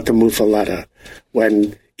bring out the muffaletta.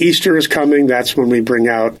 When Easter is coming, that's when we bring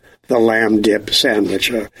out the lamb dip sandwich,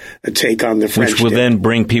 a take on the French Which will dip. then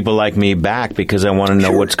bring people like me back because I want to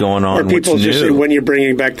know what's going on, or people what's just new. say, when you're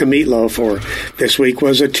bringing back the meatloaf, or this week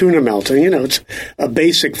was a tuna melt. And, it's a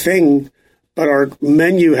basic thing, but our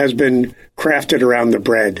menu has been crafted around the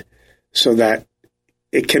bread so that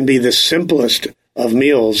it can be the simplest of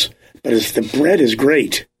meals, but if the bread is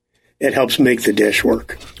great, it helps make the dish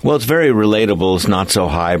work. Well, it's very relatable. It's not so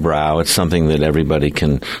highbrow. It's something that everybody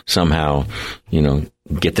can somehow,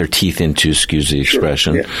 get their teeth into, excuse the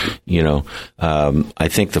expression. Sure. Yeah. I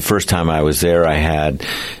think the first time I was there, I had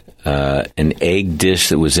an egg dish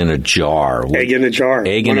that was in a jar. Egg in a jar.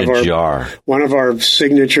 Egg in a jar. One of our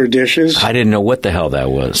signature dishes. I didn't know what the hell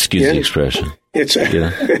that was, excuse the expression. It's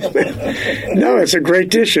no, it's a great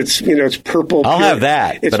dish. It's it's purple. I'll have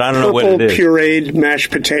that, but I don't know what it is. Purple pureed mashed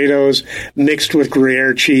potatoes mixed with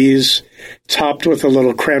Gruyere cheese, topped with a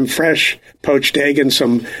little creme fraiche, poached egg, and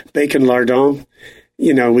some bacon lardon.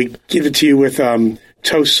 We give it to you with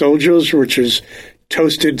toast soldiers, which is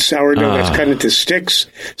toasted sourdough that's cut into sticks.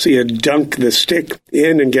 So you dunk the stick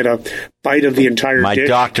in and get a bite of the entire dish. My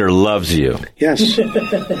doctor loves you. Yes.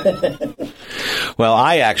 Well,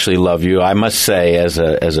 I actually love you. I must say, as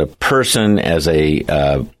a person,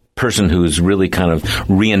 person who's really kind of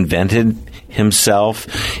reinvented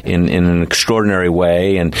himself in an extraordinary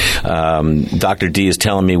way. And Dr. D is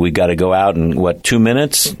telling me we got to go out in, 2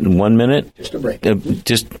 minutes? 1 minute? Just a break.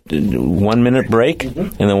 Just 1 minute break?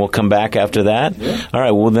 And then we'll come back after that? Yeah. All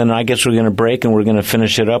right, well, then I guess we're going to break and we're going to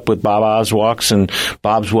finish it up with Bob Oswaks and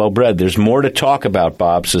Bob's Well Bred. There's more to talk about,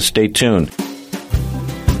 Bob, so stay tuned.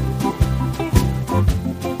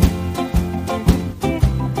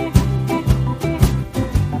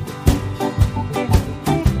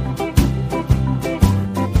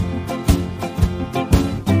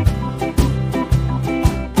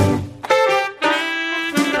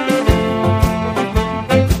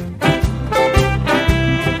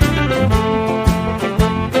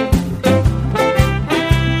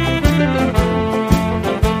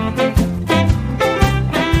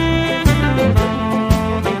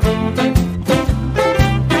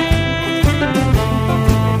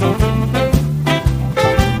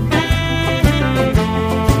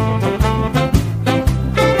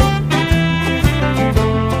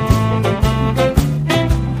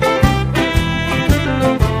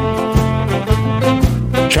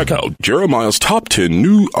 Check out Jeremiah's Top 10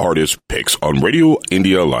 New Artist Picks on Radio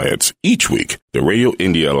India Alliance. Each week, the Radio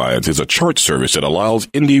India Alliance is a chart service that allows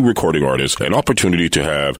indie recording artists an opportunity to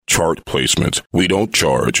have chart placements. We don't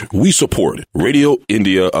charge. We support.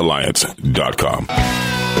 RadioIndiaAlliance.com.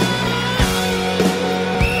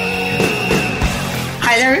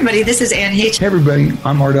 Hi there, everybody. This is Ann H. Hey, everybody.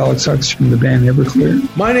 I'm Art Alexakis from the band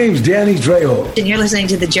Everclear. My name's Danny Trejo. And you're listening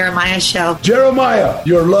to The Jeremiah Show. Jeremiah,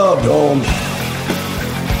 you're loved, Holmes.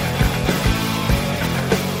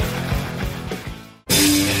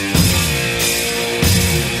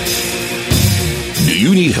 Do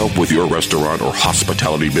you need help with your restaurant or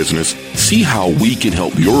hospitality business? See how we can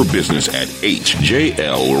help your business at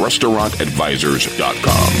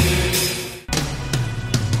hjlrestaurantadvisors.com.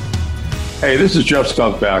 Hey, this is Jeff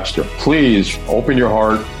Skunk Baxter. Please open your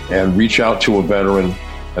heart and reach out to a veteran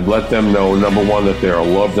and let them know, number one, that they are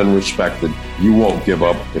loved and respected. You won't give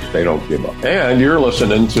up if they don't give up. And you're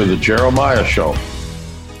listening to The Jeremiah Show.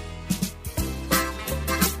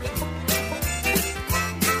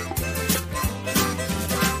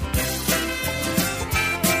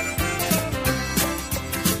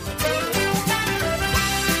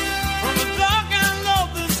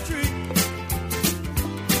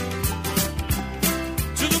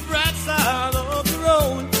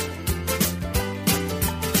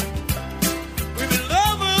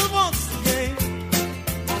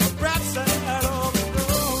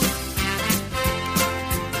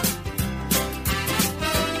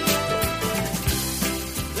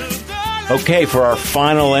 Okay, for our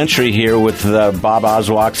final entry here with Bob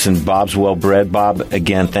Oswaks and Bob's Well Bred. Bob,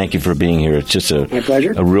 again, thank you for being here. It's just my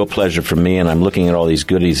pleasure. A real pleasure for me, and I'm looking at all these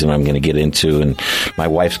goodies that I'm going to get into, and my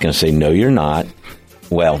wife's going to say, no, you're not.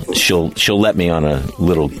 Well, she'll let me on a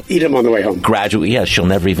little eat them on the way home. Graduate, yeah. She'll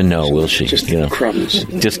never even know, will she? Just the crumbs.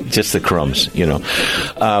 Just the crumbs.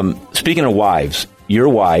 Speaking of wives, your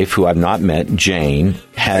wife, who I've not met, Jane,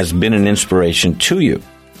 has been an inspiration to you.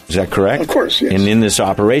 Is that correct? Of course, yes. And in this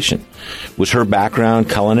operation, was her background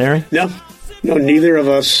culinary? No, neither of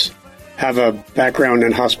us have a background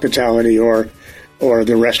in hospitality or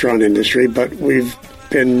the restaurant industry, but we've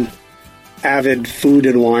been avid food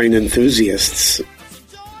and wine enthusiasts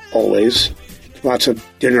always. Lots of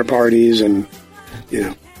dinner parties and,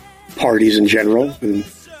 parties in general and,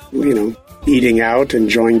 eating out,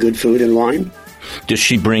 enjoying good food and wine. Does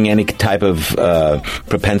she bring any type of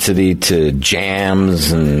propensity to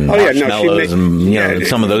jams and marshmallows and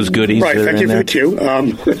some of those goodies? Right, thank you for the cue.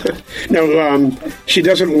 She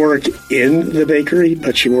doesn't work in the bakery,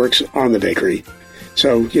 but she works on the bakery.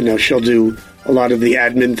 So, she'll do a lot of the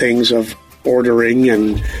admin things of ordering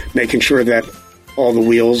and making sure that all the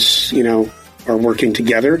wheels, are working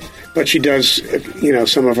together. But she does,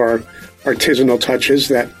 some of our artisanal touches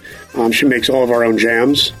that she makes all of our own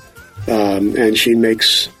jams. And she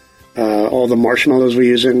makes all the marshmallows we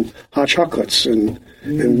use in hot chocolates. And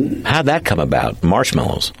how'd that come about?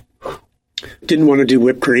 Marshmallows? Didn't want to do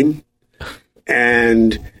whipped cream,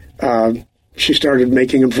 and she started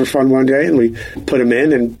making them for fun one day, and we put them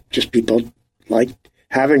in, and just people liked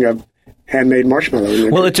having a handmade marshmallow.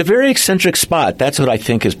 Well, it's a very eccentric spot. That's what I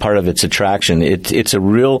think is part of its attraction. It's a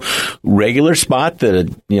real regular spot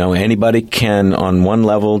that, anybody can on one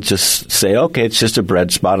level just say, okay, it's just a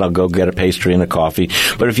bread spot. I'll go get a pastry and a coffee.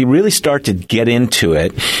 But if you really start to get into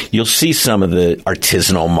it, you'll see some of the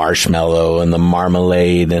artisanal marshmallow and the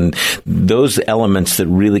marmalade and those elements that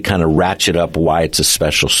really kind of ratchet up why it's a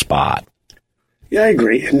special spot. Yeah, I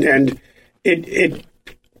agree. And it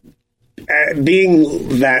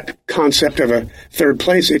being that concept of a third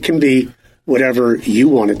place, it can be whatever you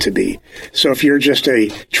want it to be. So if you're just a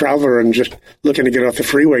traveler and just looking to get off the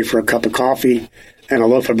freeway for a cup of coffee and a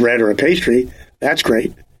loaf of bread or a pastry, that's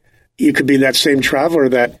great. You could be that same traveler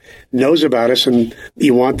that knows about us and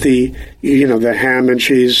you want the ham and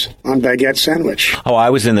cheese on baguette sandwich. Oh, I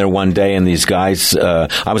was in there one day and these guys,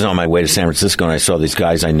 I was on my way to San Francisco and I saw these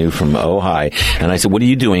guys I knew from Ojai. And I said, what are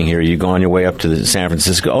you doing here? You go on your way up to San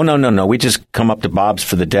Francisco? Oh, no. We just come up to Bob's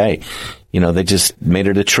for the day. They just made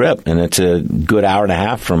it a trip and it's a good hour and a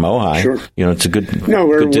half from Ojai. Sure. It's a good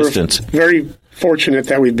distance. We're very fortunate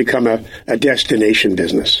that we've become a destination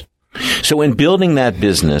business. So in building that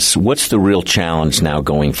business, what's the real challenge now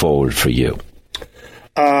going forward for you?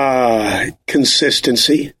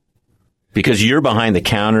 Consistency. Because you're behind the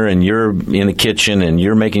counter and you're in the kitchen and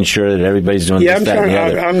you're making sure that everybody's doing this, that, and the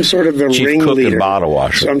other. I'm sort of the chief ringleader. Chief cook and bottle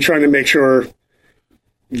washer. So I'm trying to make sure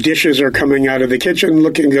dishes are coming out of the kitchen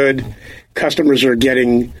looking good. Customers are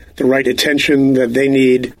getting the right attention that they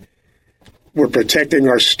need. We're protecting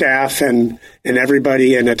our staff and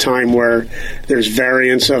everybody in a time where there's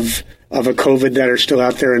variants of a COVID that are still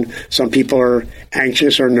out there, and some people are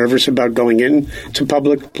anxious or nervous about going into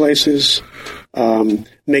public places.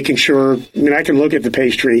 Making sure, I can look at the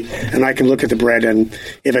pastry and I can look at the bread, and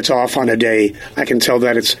if it's off on a day, I can tell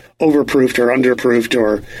that it's overproofed or underproofed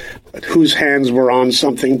or whose hands were on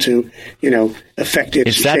something to, affect it.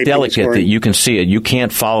 It's that delicate that you can see it. You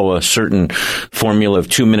can't follow a certain formula of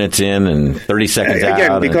 2 minutes in and 30 seconds out.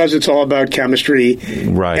 Again, because it's all about chemistry,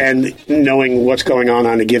 right, and knowing what's going on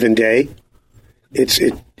a given day.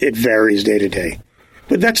 It varies day to day.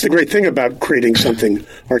 But that's the great thing about creating something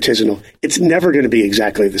artisanal. It's never going to be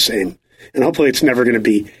exactly the same. And hopefully it's never going to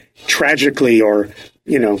be tragically or,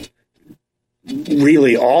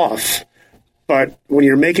 really off. But when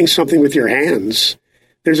you're making something with your hands,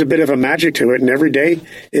 there's a bit of a magic to it. And every day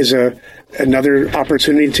is another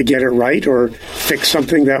opportunity to get it right or fix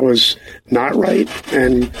something that was not right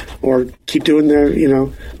or keep doing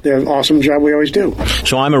the awesome job we always do.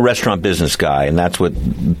 So I'm a restaurant business guy, and that's what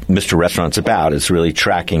Mr. Restaurant's about, is really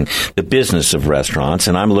tracking the business of restaurants.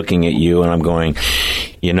 And I'm looking at you and I'm going,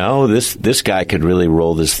 this guy could really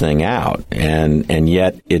roll this thing out. And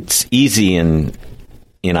yet it's easy in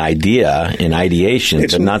ideation,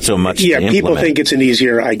 but not so much to implement. People think it's an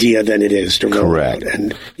easier idea than it is to roll out.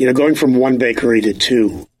 And, going from one bakery to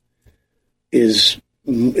two it's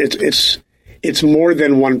more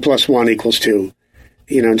than 1 + 1 = 2,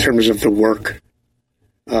 in terms of the work.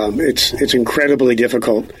 It's incredibly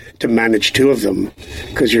difficult to manage two of them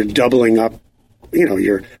because you're doubling up,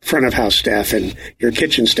 your front of house staff and your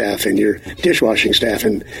kitchen staff and your dishwashing staff.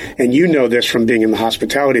 And this from being in the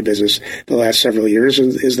hospitality business the last several years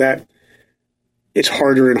is that it's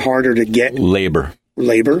harder and harder to get labor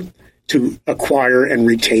to acquire and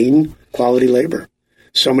retain quality labor.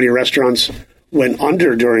 So many restaurants went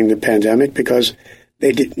under during the pandemic because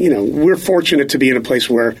they did. We're fortunate to be in a place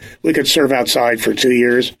where we could serve outside for 2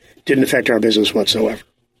 years. Didn't affect our business whatsoever.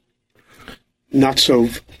 Not so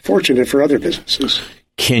fortunate for other businesses.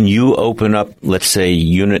 Can you open up, let's say,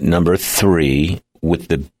 unit number 3 with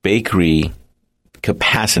the bakery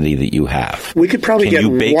capacity that you have? We could probably get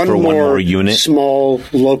one more unit? Small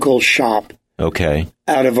local shop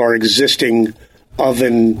out of our existing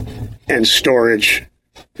oven and storage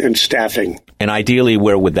and staffing. And ideally,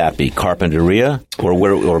 where would that be? Carpinteria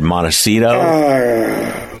or Montecito?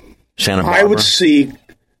 Santa Barbara? I would see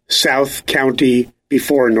South County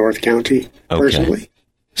before North County, personally.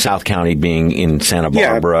 South County being in Santa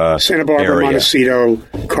Barbara. Yeah, Santa Barbara, area. Montecito,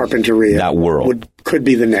 Carpinteria. That world. Could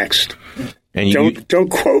be the next. And don't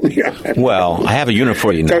quote me on that. Well, I have a unit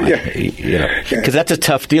for you now. Because that's a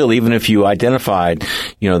tough deal. Even if you identified,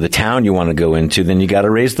 the town you want to go into, then you got to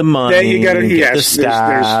raise the money. Then you got to get the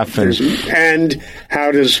staff, and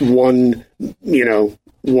how does one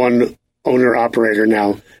owner operator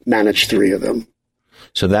now manage 3 of them?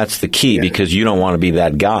 So that's the key because you don't want to be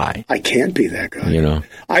that guy. I can't be that guy.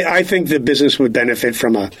 I think the business would benefit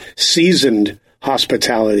from a seasoned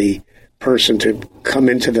hospitality person to come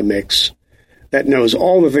into the mix that knows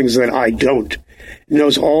all the things that I don't,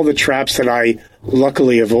 knows all the traps that I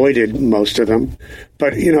luckily avoided, most of them.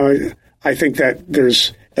 But, I think that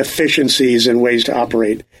there's efficiencies and ways to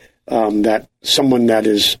operate that someone that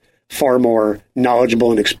is far more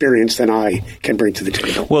knowledgeable and experienced than I can bring to the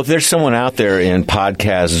table. Well, if there's someone out there in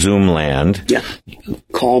podcast Zoom land,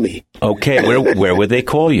 call me. Okay, where would they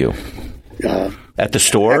call you? At the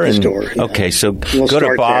store? At the store, yeah. Okay, so go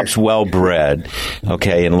to Bob's there. Well Bread,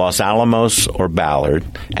 in Los Alamos or Ballard.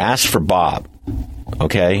 Ask for Bob.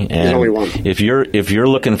 Okay, and there's only one. If you're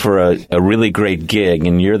looking for a really great gig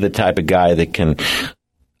and you're the type of guy that can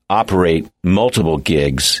operate multiple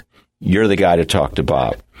gigs, you're the guy to talk to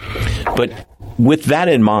Bob. But with that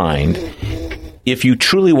in mind, if you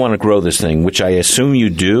truly want to grow this thing, which I assume you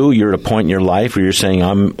do, you're at a point in your life where you're saying,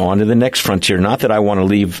 I'm on to the next frontier. Not that I want to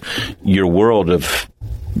leave your world of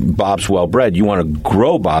Bob's Well Bread. You want to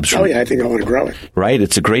grow Bob's. Oh, yeah, I think I want to grow it. Right?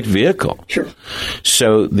 It's a great vehicle. Sure.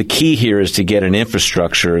 So the key here is to get an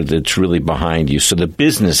infrastructure that's really behind you. So the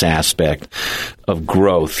business aspect of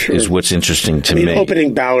growth is what's interesting to me.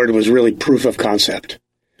 Opening Ballard was really proof of concept.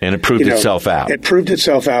 And it proved itself out. It proved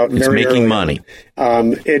itself out it's very making early. Money.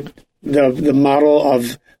 The model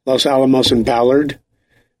of Los Alamos and Ballard,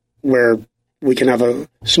 where we can have a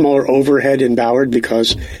smaller overhead in Ballard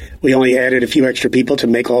because we only added a few extra people to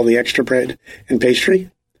make all the extra bread and pastry,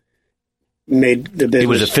 made the business. It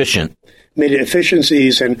was efficient. Made it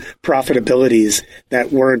efficiencies and profitabilities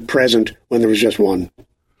that weren't present when there was just one.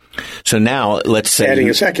 So now, let's say adding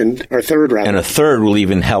a second or third rather. And a third will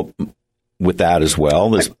even help with that as well.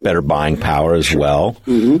 There's better buying power as well,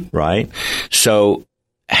 right? So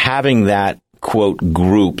having that, quote,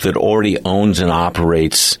 group that already owns and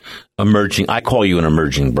operates emerging, I call you an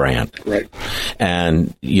emerging brand. Right.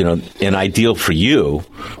 And, an ideal for you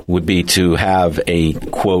would be to have a,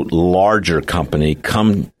 quote, larger company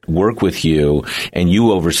come work with you and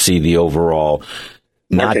you oversee the overall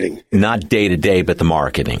marketing. Not day-to-day, but the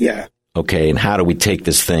marketing. Yeah. Okay, and how do we take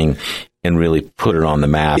this thing and really put it on the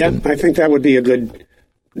map? Yeah, I think that would be a good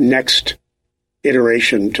next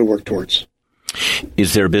iteration to work towards.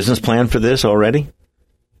 Is there a business plan for this already?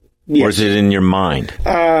 Yes. Or is it in your mind?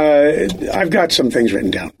 I've got some things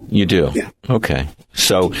written down. You do? Yeah. Okay.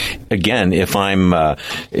 So again, if I'm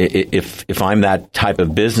if I'm that type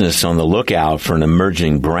of business on the lookout for an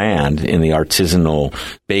emerging brand in the artisanal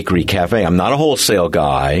bakery cafe, I'm not a wholesale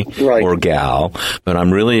guy or gal, but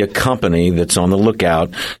I'm really a company that's on the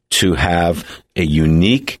lookout to have a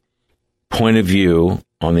unique point of view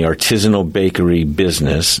on the artisanal bakery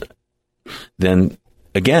business. Then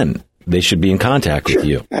again, they should be in contact with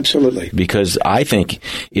you. Absolutely. Because I think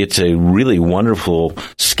it's a really wonderful,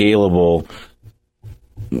 scalable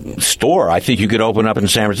store. I think you could open up in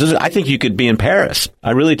San Francisco. I think you could be in Paris.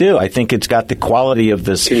 I really do. I think it's got the quality of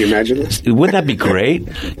this. Can you imagine this? Wouldn't that be great?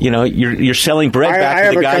 You're selling bread back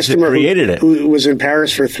to the guys that created it. Who was in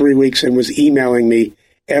Paris for 3 weeks and was emailing me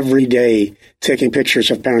every day, taking pictures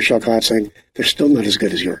of pain au chocolat, saying, they're still not as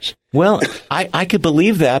good as yours. Well, I could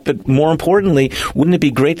believe that, but more importantly, wouldn't it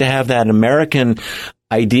be great to have that American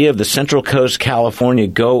idea of the Central Coast, California,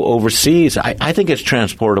 go overseas? I think it's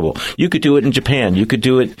transportable. You could do it in Japan. You could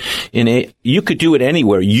do it you could do it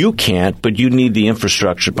anywhere. You can't, but you need the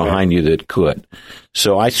infrastructure behind you that could.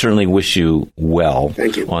 So I certainly wish you well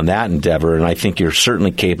on that endeavor, and I think you're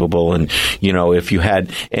certainly capable. And, if you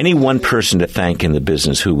had any one person to thank in the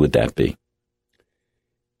business, who would that be?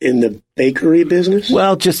 In the bakery business?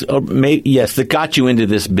 Well, that got you into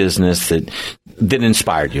this business that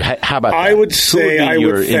inspired you. How about that? I would say I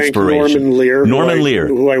would thank Norman Lear.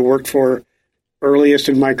 Who I worked for earliest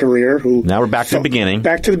in my career. Now we're back to the beginning.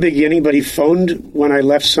 Back to the beginning, but he phoned when I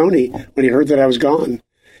left Sony, when he heard that I was gone.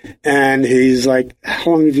 And he's like, how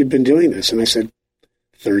long have you been doing this? And I said,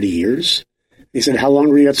 30 years. He said, how long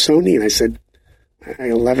were you at Sony? And I said,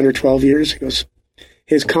 11 or 12 years. He goes,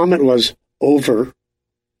 his comment was, over,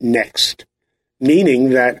 next. Meaning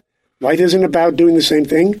that life isn't about doing the same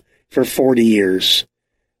thing for 40 years,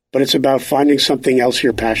 but it's about finding something else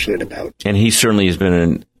you're passionate about. And he certainly has been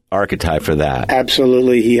an archetype for that.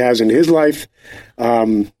 Absolutely. He has in his life,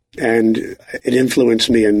 and it influenced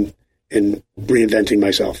me in reinventing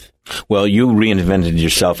myself. Well, you reinvented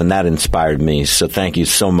yourself, and that inspired me. So thank you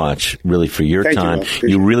so much, really, for your time.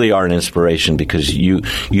 You really are an inspiration because you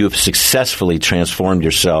have successfully transformed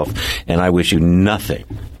yourself, and I wish you nothing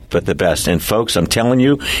but the best. And folks, I'm telling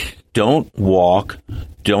you, don't walk,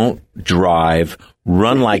 don't drive,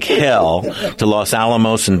 run like hell to Los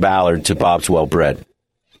Alamos and Ballard to Bob's Well Bread.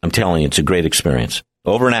 I'm telling you, it's a great experience.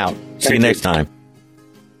 Over and out. See you next time.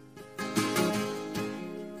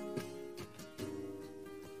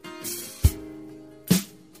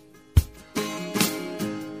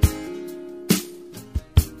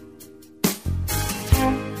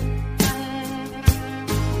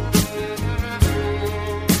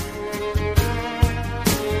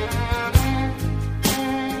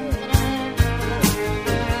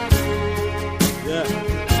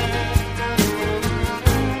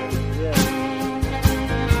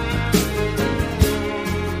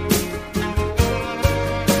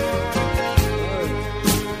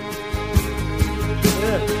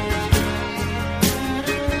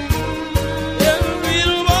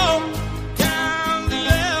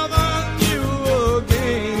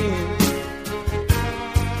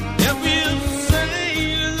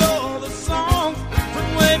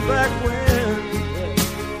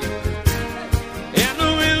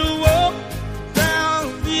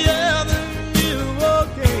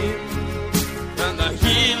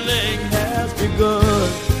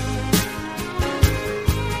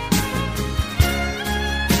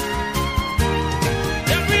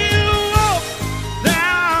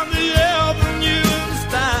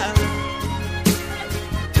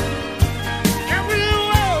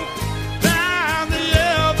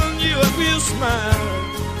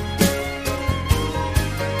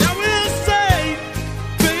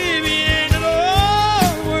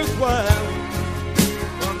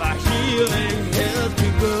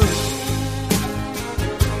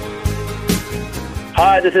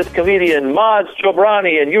 Hi, this is comedian Maz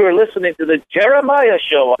Jobrani, and you are listening to The Jeremiah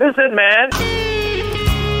Show. Listen, man.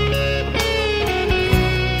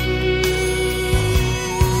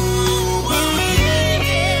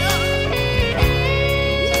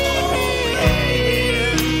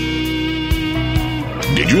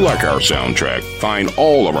 Did you like our soundtrack? Find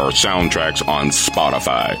all of our soundtracks on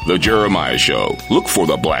Spotify. The Jeremiah Show. Look for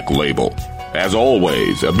the Black Label. As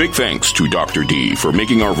always, a big thanks to Dr. D for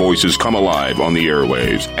making our voices come alive on the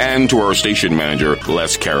airwaves, and to our station manager,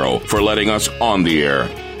 Les Carroll, for letting us on the air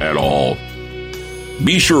at all.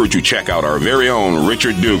 Be sure to check out our very own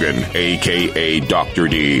Richard Dugan, a.k.a. Dr.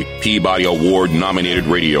 D, Peabody Award-nominated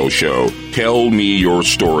radio show, Tell Me Your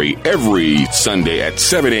Story, every Sunday at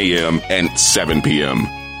 7 a.m. and 7 p.m.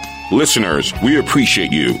 Listeners, we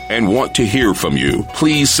appreciate you and want to hear from you.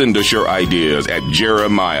 Please send us your ideas at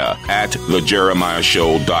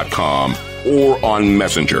jeremiah@thejeremiahshow.com or on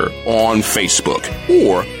Messenger, on Facebook,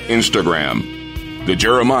 or Instagram. The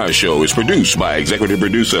Jeremiah Show is produced by executive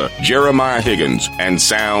producer Jeremiah Higgins and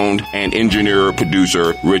sound and engineer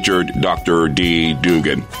producer Richard Dr. D.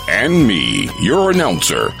 Dugan. And me, your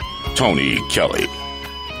announcer, Tony Kelly.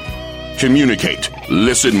 Communicate,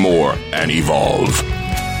 listen more, and evolve.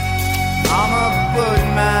 I'ma put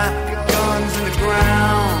my guns in the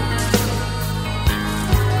ground.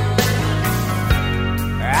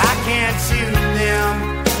 I can't shoot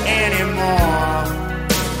them anymore.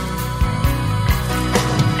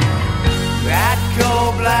 That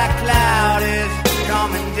cold black cloud is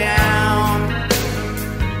coming down.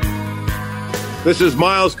 This is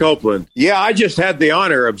Miles Copeland. Yeah, I just had the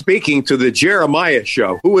honor of speaking to the Jeremiah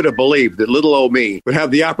Show. Who would have believed that little old me would have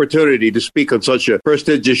the opportunity to speak on such a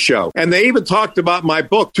prestigious show? And they even talked about my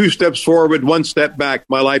book, 2 Steps Forward, 1 Step Back,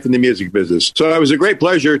 My Life in the Music Business. So it was a great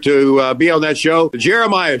pleasure to be on that show, the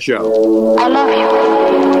Jeremiah Show. I love you.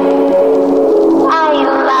 I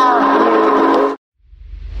love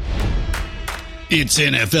you. It's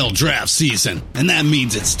NFL draft season, and that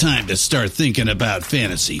means it's time to start thinking about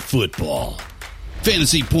fantasy football.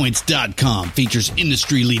 FantasyPoints.com features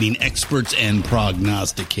industry-leading experts and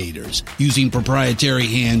prognosticators using proprietary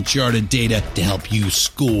hand-charted data to help you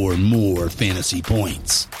score more fantasy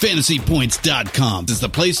points. FantasyPoints.com is the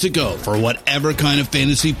place to go for whatever kind of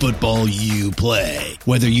fantasy football you play.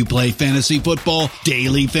 Whether you play fantasy football,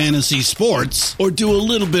 daily fantasy sports, or do a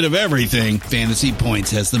little bit of everything, Fantasy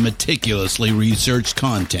Points has the meticulously researched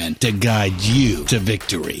content to guide you to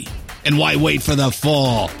victory. And why wait for the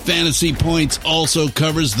fall? Fantasy Points also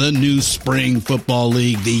covers the new spring football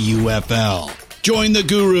league, the UFL. Join the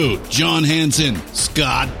guru, John Hansen,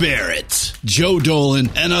 Scott Barrett, Joe Dolan,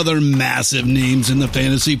 and other massive names in the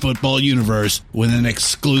fantasy football universe with an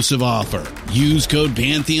exclusive offer. Use code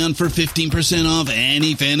Pantheon for 15% off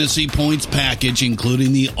any Fantasy Points package,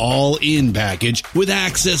 including the all-in package, with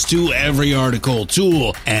access to every article,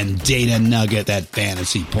 tool, and data nugget that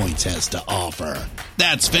Fantasy Points has to offer.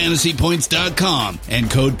 That's FantasyPoints.com and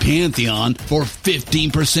code Pantheon for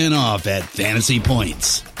 15% off at Fantasy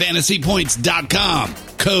Points. FantasyPoints.com,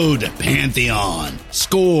 code Pantheon.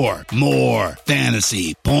 Score more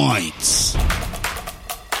fantasy points.